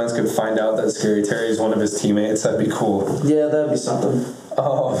Carson Wentz could find out that Scary Terry is one of his teammates, that'd be cool. Yeah, that'd be something.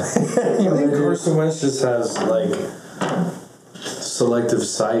 Oh, I think Carson Wentz just has like selective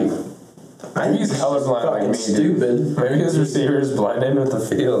sight. maybe he's colorblind like me, stupid. dude. Maybe his receiver is blinded with the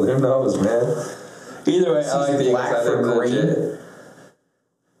field. Who knows, man? Either way, I like the black Eagles. for green. Legit.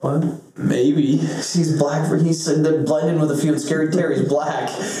 What? Maybe. He's black for. He said they're blending with the field. Scary Terry's black.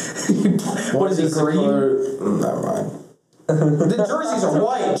 What is he, green? Never mind. The jerseys are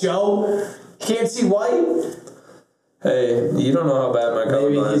white, Joe. Can't see white. Hey, you don't know how bad my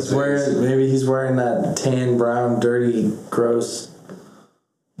color is. Maybe he's wearing that tan, brown, dirty, gross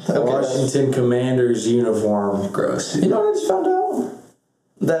Washington Commanders uniform. Gross. You know what I just found out?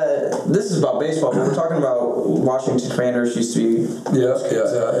 That this is about baseball, but we're talking about Washington Commanders used to be. Yeah.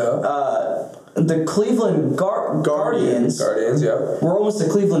 The Cleveland Guardians. Guardians, yeah. We're almost the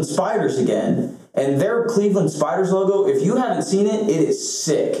Cleveland Spiders again. And their Cleveland Spiders logo, if you haven't seen it, it is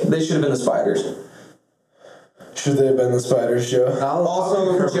sick. They should have been the Spiders. Should they have been the Spiders, Joe?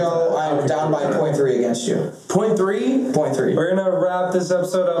 Also, Joe, I am down by 0.3 against you. 0.3? 0.3. We're going to wrap this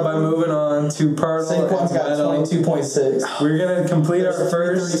episode up by moving on to Purtle. Saquon's got 22.6. We're going to complete our first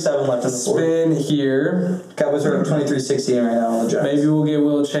 337 left in the fourth. spin here. Cowboys are at 23-16 right now on the Giants. Maybe we'll get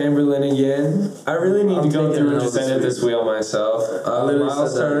Will Chamberlain again. I really need to go through and just this edit this wheel myself. I literally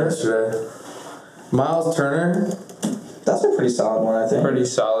Miles said that Turner. yesterday. Miles Turner. That's a pretty solid one, I think. Pretty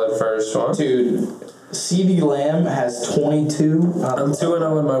solid first one. Dude, CeeDee Lamb has 22. I'm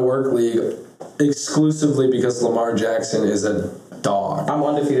 2-0 in my work league exclusively because Lamar Jackson is a dog. I'm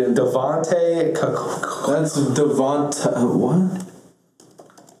undefeated in Devontae That's Devonta. What?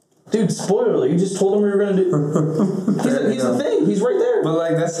 Dude, spoiler, you just told him we were going to do. he's the thing. He's right there. But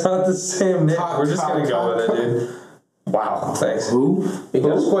like that's not the same name. We're just gonna go with it, dude. Wow, thanks. Who? He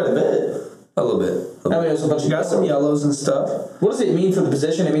does quite a bit. A little bit. I mean, there's a bunch You got some yellows and stuff. What does it mean for the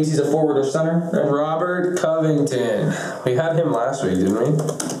position? It means he's a forward or center? Right? Robert Covington. We had him last week, didn't we?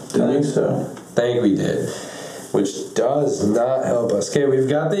 I think so. Think we did. Which does not help us. Okay, we've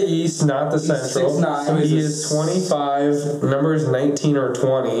got the East, not the Central. 6'9". So he is 25. Number is 19 or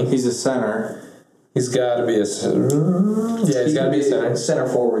 20. He's a center. He's got to be a... Yeah, he's got to be a center. Center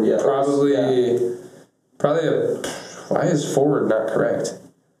forward, yeah. Probably a... Why is forward not correct?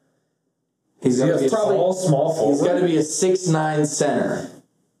 He's got to be all small forward. He's got to be a 6'9" center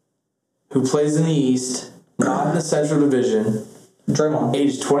who plays in the East, not in the Central Division. Draymond.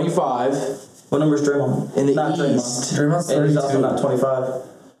 Age 25. What number is Draymond? In the not East. Draymond's 32. And he's also not 25.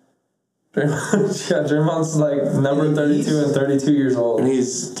 Draymond's like number 32 and 32 years old. And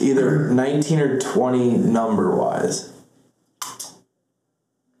he's either 19 or 20 number-wise.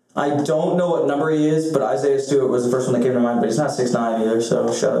 I don't know what number he is, but Isaiah Stewart was the first one that came to mind, but he's not 6'9" either,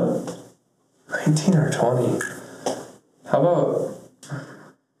 so shut up. 19 or 20. How about...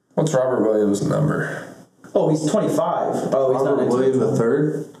 What's Robert Williams' number? Oh, he's 25. Oh, he's not Robert 19. Williams the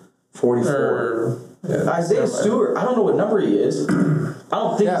third? 44. Yeah, Isaiah Stewart, I don't know what number he is. I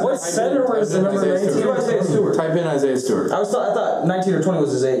don't think. Yeah, what center was the number 19? Do Isaiah Stewart. Type in Isaiah Stewart. I thought 19 or 20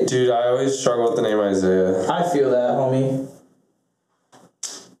 was his age. Dude, I always struggle with the name Isaiah. I feel that, homie.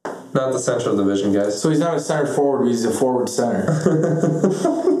 Not the Central Division, guys. So he's not a center forward, he's a forward center.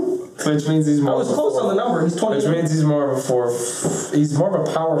 Which means he's more. I was close on the number. He's 20. Which means he's more of a he's more of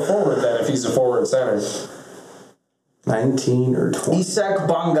a power forward than if he's a forward center. 19 or 20. Isaac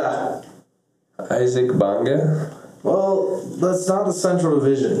Bonga. Isaac Bonga. Well, that's not the Central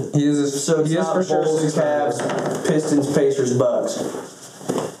Division. He is. So it's not for sure Bulls, Cavs, Pistons, Pacers, Bucks.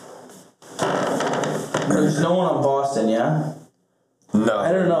 There's no one on Boston, yeah? No,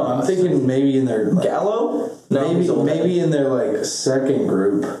 I don't know. I'm thinking maybe in their Gallo? No, maybe in their like second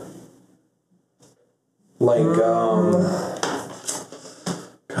group. Like God,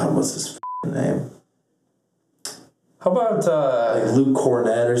 what's his name? How about Like Luke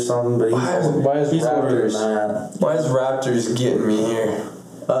Cornett or something, but why is he's older Raptors? than that. Why is Raptors getting me here?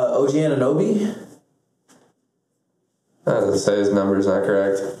 OG Anunoby? I doesn't say his number's not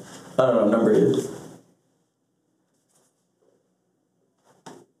correct. I don't know what number he is.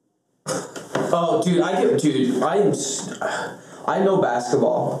 Oh, dude, I know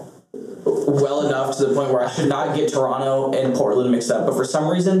basketball well enough to the point where I should not get Toronto and Portland mixed up. But for some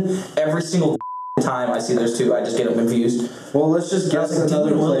reason, every single time I see those two, I just get them confused. Well, let's just guess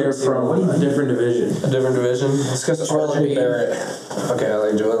another player from a different division. A different division. Let's guess Joel RJ Embiid. Barrett. Okay, I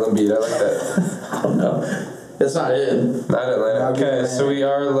like Joel Embiid. I like that. I don't know. That's not it. Not Atlanta. Okay, so we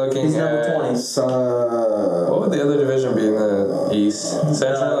are looking He's at. number 20. What would the other division be in the East?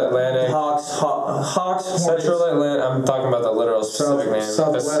 Central Atlantic. Hawks, Hornets. Central Atlantic. I'm talking about the literal specific name.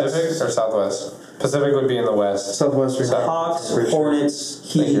 Southwest. Pacific or Southwest? Pacific would be in the West. Southwestern. Hawks, Hornets,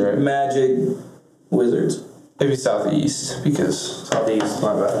 Think Heat, you're right. Magic, Wizards. Maybe Southeast because Southeast,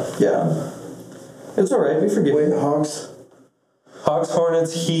 my bad. Yeah. It's alright, we forgive Wait, you. Hawks. Hawks,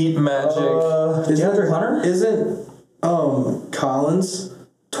 Hornets, Heat, Magic. DeAndre Hunter? Isn't Collins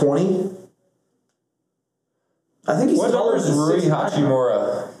 20? I think he's What taller number is than Rui 6'9".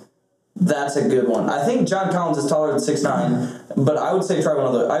 Hachimura? That's a good one. I think John Collins is taller than 6'9", but I would say try one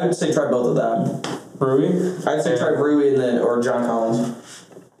of the. I would say try both of them. Rui? I'd say try Rui and then or John Collins.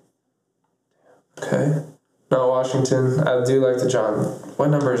 Okay. No, Washington. I do like the John. What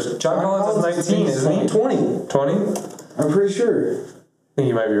number is John Collins is 19, isn't he? 20. 20? I I'm pretty sure. think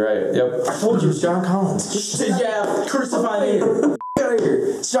you might be right. Yep. I told you it was John Collins. Yeah, crucify me. Get out of here.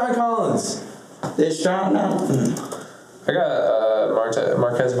 It's John Collins. It's John now. I got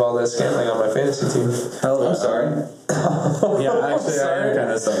Marquez Valdez-Scantling on my fantasy team. I'm sorry. Yeah, actually, I am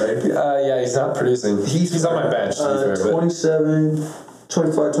kind of sorry. Yeah, he's not producing. He's on my bench, to be fair, but 27,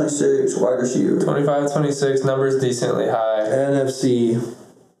 25, 26, wide receiver. 25, 26, numbers decently high. NFC.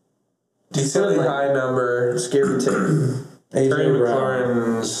 Decently high number. Scary take. AJ Terry Brown.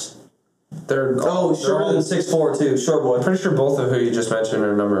 McLaurin's. They're Shorter than 6'4" too. Short boy. I'm pretty sure both of who you just mentioned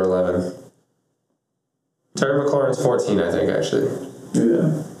are number 11. Terry McLaurin's 14, I think, actually.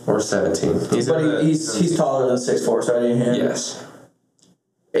 Yeah. Or 17. He's taller than 6'4", so I didn't hear him. Yes.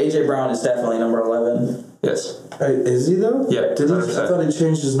 AJ Brown is definitely number 11. Yes. Is he though? Yeah, Did he? 100%. I thought he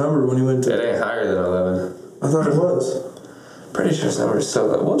changed his number when he went to. It ain't higher than 11. I thought it was. Pretty sure his number's still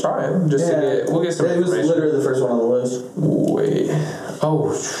low. We'll try him. Just to get, we'll get some It was information. literally the first one on the list. Wait.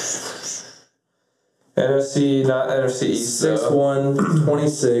 Oh. NFC, not NFC East. 6'1",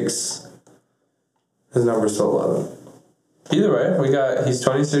 26. His number's still 11. Either way, he's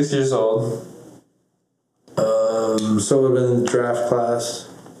 26 years old. So it would have been the draft class.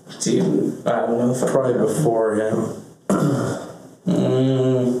 Dude, I don't know if Probably before him.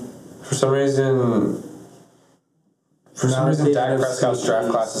 For some reason, Dak Prescott's draft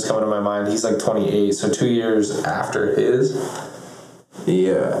class is coming to my mind. He's like 28, so 2 years after his.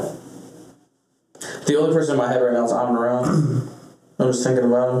 Yeah. The only person in my head right now is Amon Ra. I'm just thinking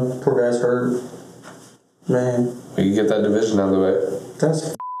about him. Poor guy's hurt. Man. We can get that division out of the way.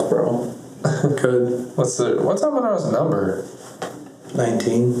 That's bro. Could. What's Amon Ra's number?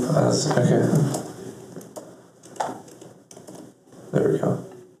 19. Okay. There we go.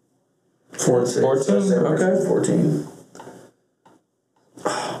 14. 14. Okay. 14.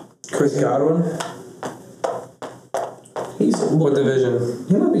 Chris Godwin. He's What division?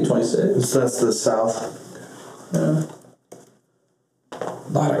 He might be 26. That's the South. Yeah. A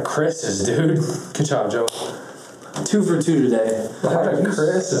lot of Chris's, dude. Good job, Joe. 2 for 2 today. A lot of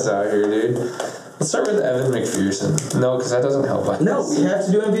Chris's out here, dude. Let's start with Evan McPherson. No, because that doesn't help us. No, we have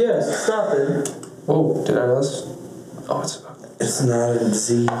to do MVS. Stop it. Whoa, did I know this? Oh, It's not a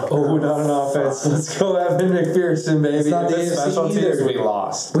Z. Oh, not an offense. Let's go Evan McPherson, baby. It's not the If it's AFC special teams, either. we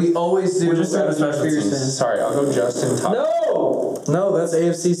lost. We always do. We're just doing Evan special teams. McPherson. Sorry, I'll go Justin Tucker. No! No, that's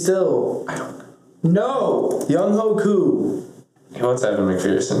AFC still. No! Young Hoku. He wants Evan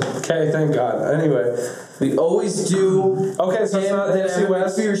McPherson. Okay, thank God. Anyway. We always do. Okay, so it's not AFC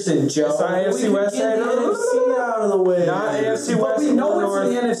West. McPherson, Joe. It's not AFC West. Get the NFC out of the way. Not AFC But West. we know North.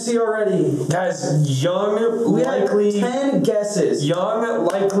 it's in the NFC already. Guys, young, We likely, have 10 guesses. young,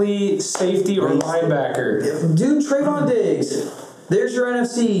 likely safety or linebacker. Dude, Trayvon Diggs. There's your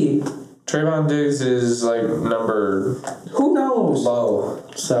NFC. Trayvon Diggs is like number Who knows? low.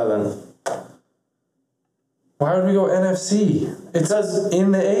 7. Why would we go NFC? It says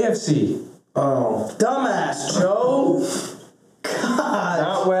in the AFC. Oh. Dumbass, Joe. God.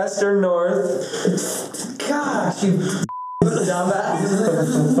 Not West or North. Gosh, you dumbass.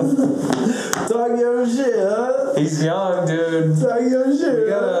 Talk your shit, huh? He's young, dude. Talk your shit. We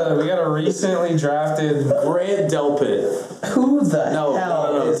got a recently drafted. Grant Delpit. Who the No,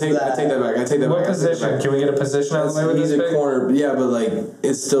 hell no. is I take that back. I take that What back. position? Can we get a position out of the way with He's this a pick? corner. Yeah, but like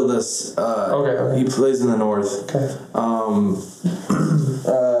it's still this. Okay. He plays in the North. Okay.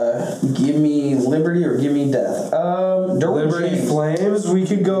 Give me Liberty or give me Death. Derwin Liberty James. Flames. We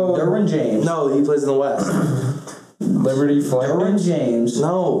could go. Derwin James. No, he plays in the West. Liberty Derwin Flames. James.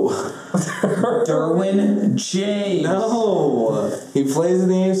 No. Derwin James. No. He plays in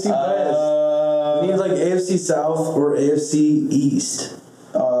the AFC West. We need like AFC South or AFC East.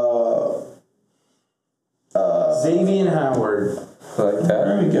 Xavier Howard. Like that.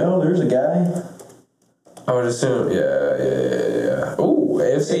 There we go. There's a guy. I would assume. Yeah. Ooh,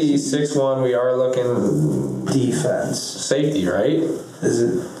 AFC 6-1. We are looking Defense. safety, right? Is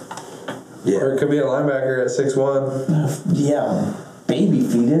it? Yeah. Or it could be a linebacker at 6'1". Yeah. Baby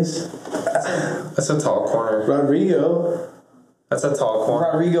fetus. That's a tall corner. Rodrigo. That's a tall corner.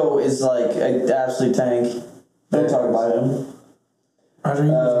 Rodrigo is like an absolute tank. Don't talk about him.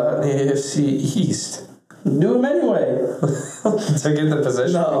 Rodrigo's not in the AFC East. Do him anyway. To get the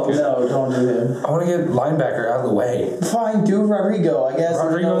position. No, don't do him. I want to get linebacker out of the way. Fine, do Rodrigo. I guess.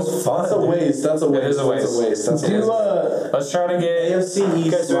 Rodrigo's fun. That's a waste. That's a waste. It is a waste. That's a waste. That's a Do waste. Let's try to get AFC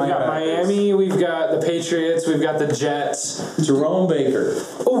East. Okay, so we've got linebackers. Miami, we've got the Patriots, we've got the Jets. Jerome Baker.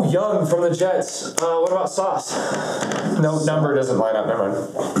 Oh, Young from the Jets. What about Sauce? No, number doesn't line up. Never mind.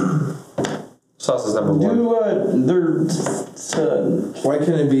 Sauce is number 1. Why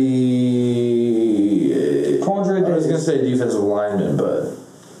couldn't it be? I was gonna say defensive lineman, but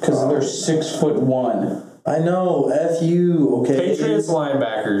because they're 6'1". I know. F you. Okay. Patriots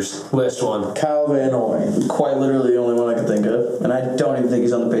linebackers. List 1. Kyle Van Noy. Quite literally the only one I can think of, and I don't even think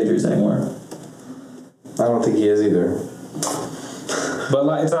he's on the Patriots anymore. I don't think he is either. But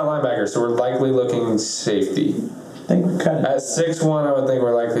it's not linebacker, so we're likely looking safety. I think we're kind of At 6'1", I would think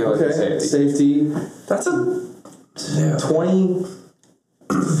we're likely looking Okay. safety. Safety. That's a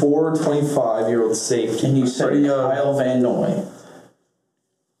 24, 25-year-old safety. And you said Pretty young. Kyle Van Noy.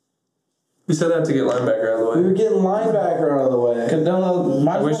 We said that to get linebacker out of the way. We were getting linebacker out of the way.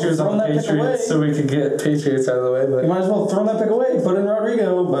 I wish he was on the Patriots so we could get Patriots out of the way. You But might as well throw that pick away, put in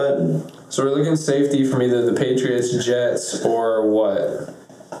Rodrigo, but so we're looking safety from either the Patriots, Jets, or what?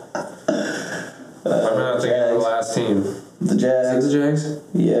 I'm not thinking of the last team. the Is Jags. it the Jags?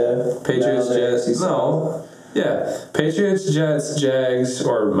 Yeah. Patriots, No, they're Jets. AFC No. Yeah. Patriots, Jets, Jags,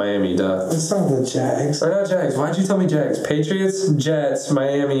 or Miami, duh. It's not the Jags. Or not Jags. Why'd you tell me Jags? Patriots, Jets,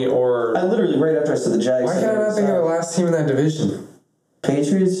 Miami, or... I literally, right after I said the Jags. Why can I not think of the last team in that division?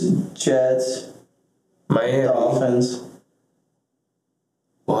 Patriots, Jets, Miami. Dolphins,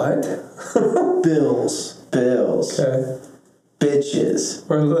 What? Bills, Okay. bitches.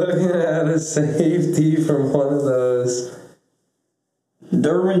 We're looking at a safety from one of those.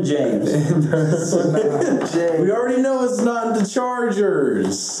 Derwin James. We already know it's not the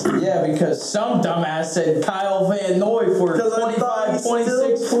Chargers. Yeah, because some dumbass said Kyle Van Noy for Because I thought 25, he 26.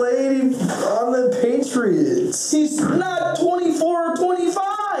 still played on the Patriots. He's not 24 or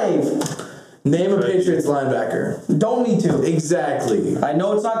 25. Name a Patriots linebacker. Don't need to. Exactly. I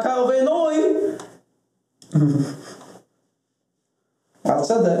know it's not Kyle Van Noy. I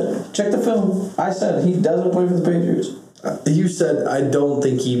said that. Check the film. I said he doesn't play for the Patriots. You said I don't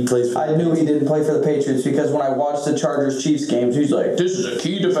think he plays for I knew he didn't play for the Patriots because when I watched the Chargers-Chiefs games, he's like, this is a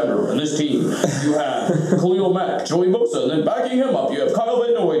key defender in this team. You have Khalil Mack, Joey Bosa, and then backing him up, you have Kyle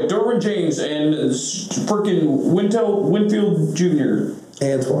Van Noy, Derwin James, and freaking Winfield Jr.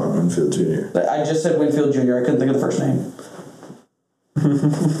 Antoine Winfield Jr. I just said Winfield Jr. I couldn't think of the first name.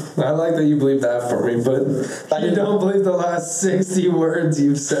 I like that you believe that for me, but you don't believe the last 60 words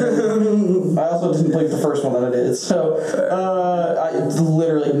you've said. I also didn't believe the first one that I did. So, I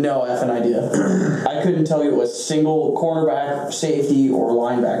literally no effing idea. I couldn't tell you a single cornerback, safety, or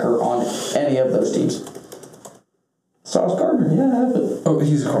linebacker on any of those teams. Sauce Gardner, yeah, I have it. Oh,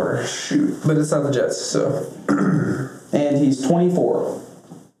 he's a corner. Shoot. But it's not the Jets, so. And he's 24.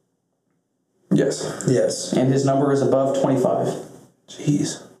 Yes. Yes. And his number is above 25.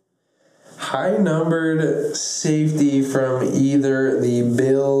 Jeez. High-numbered safety from either the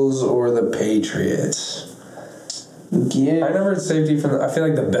Bills or the Patriots. Yeah. High-numbered safety from I feel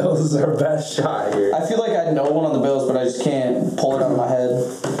like the Bills are best shot here. I feel like I know one on the Bills, but I just can't pull it out of my head.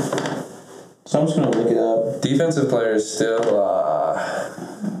 So I'm just going to look it up. Defensive players still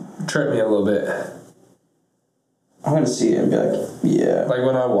trip me a little bit. I'm going to see it and be like, yeah. Like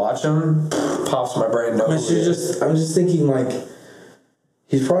when I watch them, pops my brain. No, I'm just thinking like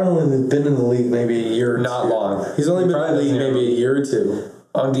he's probably only been in the league maybe a year or Not two. long. He's only been in the Probably league doesn't maybe even- a year or two.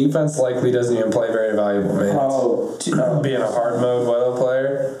 On defense, likely doesn't even play very valuable minutes. Being a hard mode well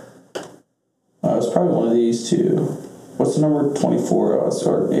player. It's probably one of these two. What's the number 24? Oh, it's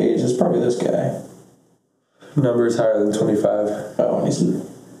our age. It's probably this guy. Number is higher than 25. Oh,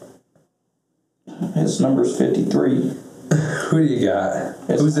 and his number's 53. Who do you got?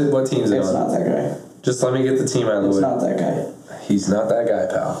 Who's it? What team's it It's on? not that guy. Just let me get the team out of the It's way. not that guy. He's not that guy,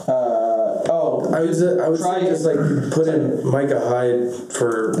 pal. I would Try say just like put in Micah Hyde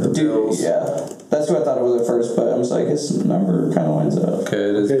for the Bills. Yeah, that's who I thought it was at first, but I was like, his number kind of lines up. Okay,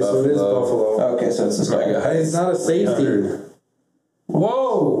 it is Okay, Buffalo. so it is Buffalo. Okay, so it's this guy. Micah Hyde. It's not a safety.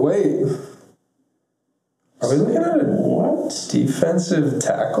 Whoa, wait. Are we looking at a What? defensive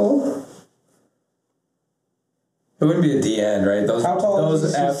tackle? It wouldn't be a D end, right? Those How tall is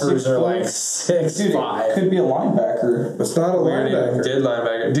he? effers are 6'4"? like Dude, 6'5". it could be a linebacker. It's not a We already linebacker. did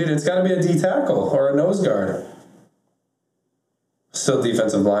linebacker. Dude, it's got to be a D tackle or a nose guard. Still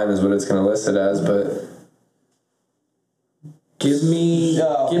defensive line is what it's going to list it as, but Give me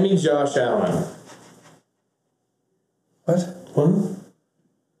No. give me Josh Allen. what?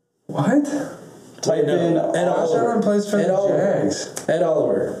 What? Type no. in Ed Josh Oliver. Allen plays for Ed the Oliver. Jags. Ed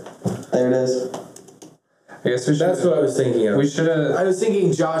Oliver. There it is. I guess we should. That's what I was thinking of. We should have. I was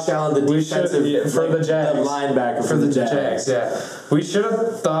thinking Josh Allen, the We should- defensive yeah, for the Jags. the linebacker for the Jags. Yeah. We should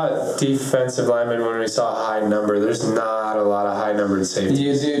have thought defensive lineman when we saw a high number. There's not a lot of high numbered safety.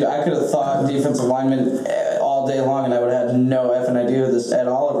 Yeah, dude, I could have thought defensive lineman all day long, and I would have had no effing idea who this Ed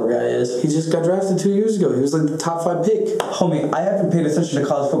Oliver guy is. He just got drafted 2 years ago. He was like the top 5 pick. Homie, I haven't paid attention to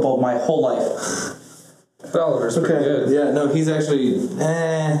college football my whole life. Oliver's pretty good. Yeah, no, he's actually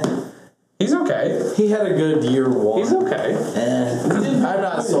He's okay. he had a good year one. He's okay. I'm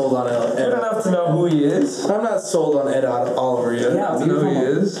not sold on Good Ed. enough to know who he is. I'm not sold on Ed Oliver yet. Yeah. To know who he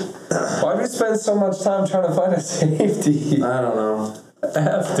is. Why do we spend so much time trying to find a safety? I don't know.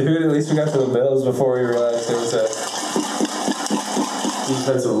 F, dude. At least we got to the Bills before we realized it was a.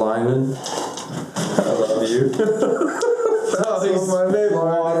 Defensive lineman. I love you. Oh, he's spit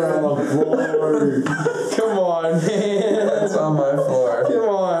water on the floor. Come on, man. That's on my floor. Come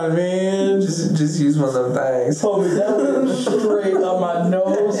on, man. Just use one of them things. Homie, that was straight up my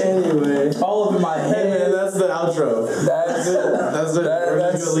nose. Anyway. All up in my Hey, man, head. that's the outro. That's it. That's it.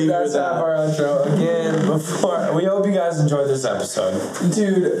 We're just gonna leave it That's at half that. our outro. Again, before we hope you guys enjoyed this episode.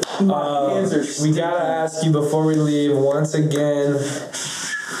 Dude, my hands are We gotta ask you before we leave once again.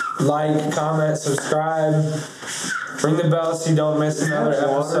 Like, comment, subscribe. Ring the bell so you don't miss another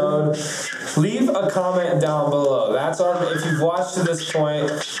episode. Leave a comment down below. That's our. If you've watched to this point,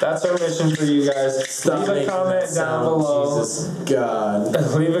 that's our mission for you guys. Stop Leave a making comment that down sound. below. Jesus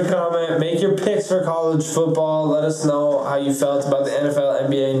God. Leave a comment. Make your picks for college football. Let us know how you felt about the NFL,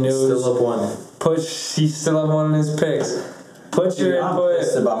 NBA news. Still up one. He still have one in his picks. Put your Dude, I'm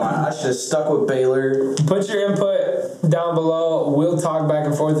pissed input. about mine. I should have stuck with Baylor. Put your input down below. We'll talk back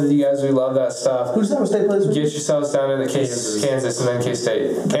and forth with you guys. We love that stuff. Who's that State plays with? Get yourselves down in the Kansas and then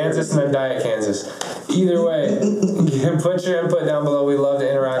K-State. Kansas and then Diet Kansas. Either way, put your input down below. We love to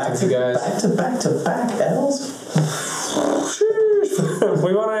interact with you guys. Back to back L's?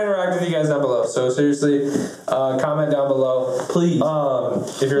 We want to interact with you guys down below. So So seriously, comment down below. Please.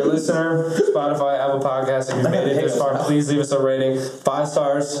 If you're a listener, Spotify, Apple Podcasts, if you made it this far, please leave us a rating. 5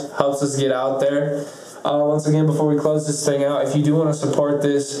 stars helps us get out there. Once again, before we close this thing out, if you do want to support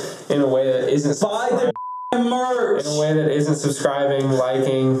this in a way that isn't Buy the merch. in a way that isn't subscribing,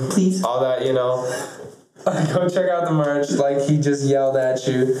 liking, Please. all that, go check out the merch like he just yelled at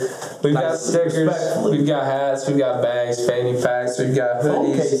you. We've got stickers, we've got hats, we've got bags, fanny packs, we've got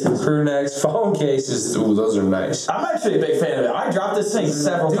hoodies, crew necks, phone cases. Ooh, those are nice. I'm actually a big fan of it. I dropped this thing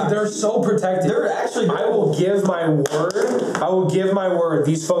several times. They're so protected. They're actually. I will give my word.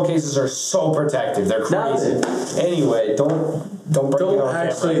 These phone cases are so protective. They're crazy. Anyway, don't break it on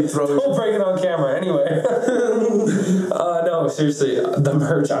camera. Don't break it on camera. Anyway, no, seriously, the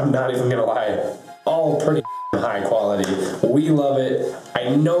merch. I'm not even gonna lie. All pretty high quality. We love it.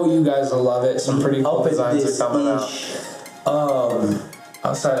 I know you guys will love it. Some pretty cool designs are coming out.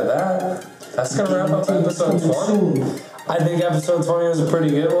 Outside of that, that's gonna wrap up episode 20. I think episode 20 was a pretty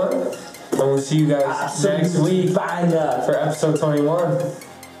good one. And we'll see you guys next week for episode 21.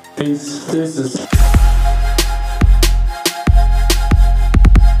 Peace. This is.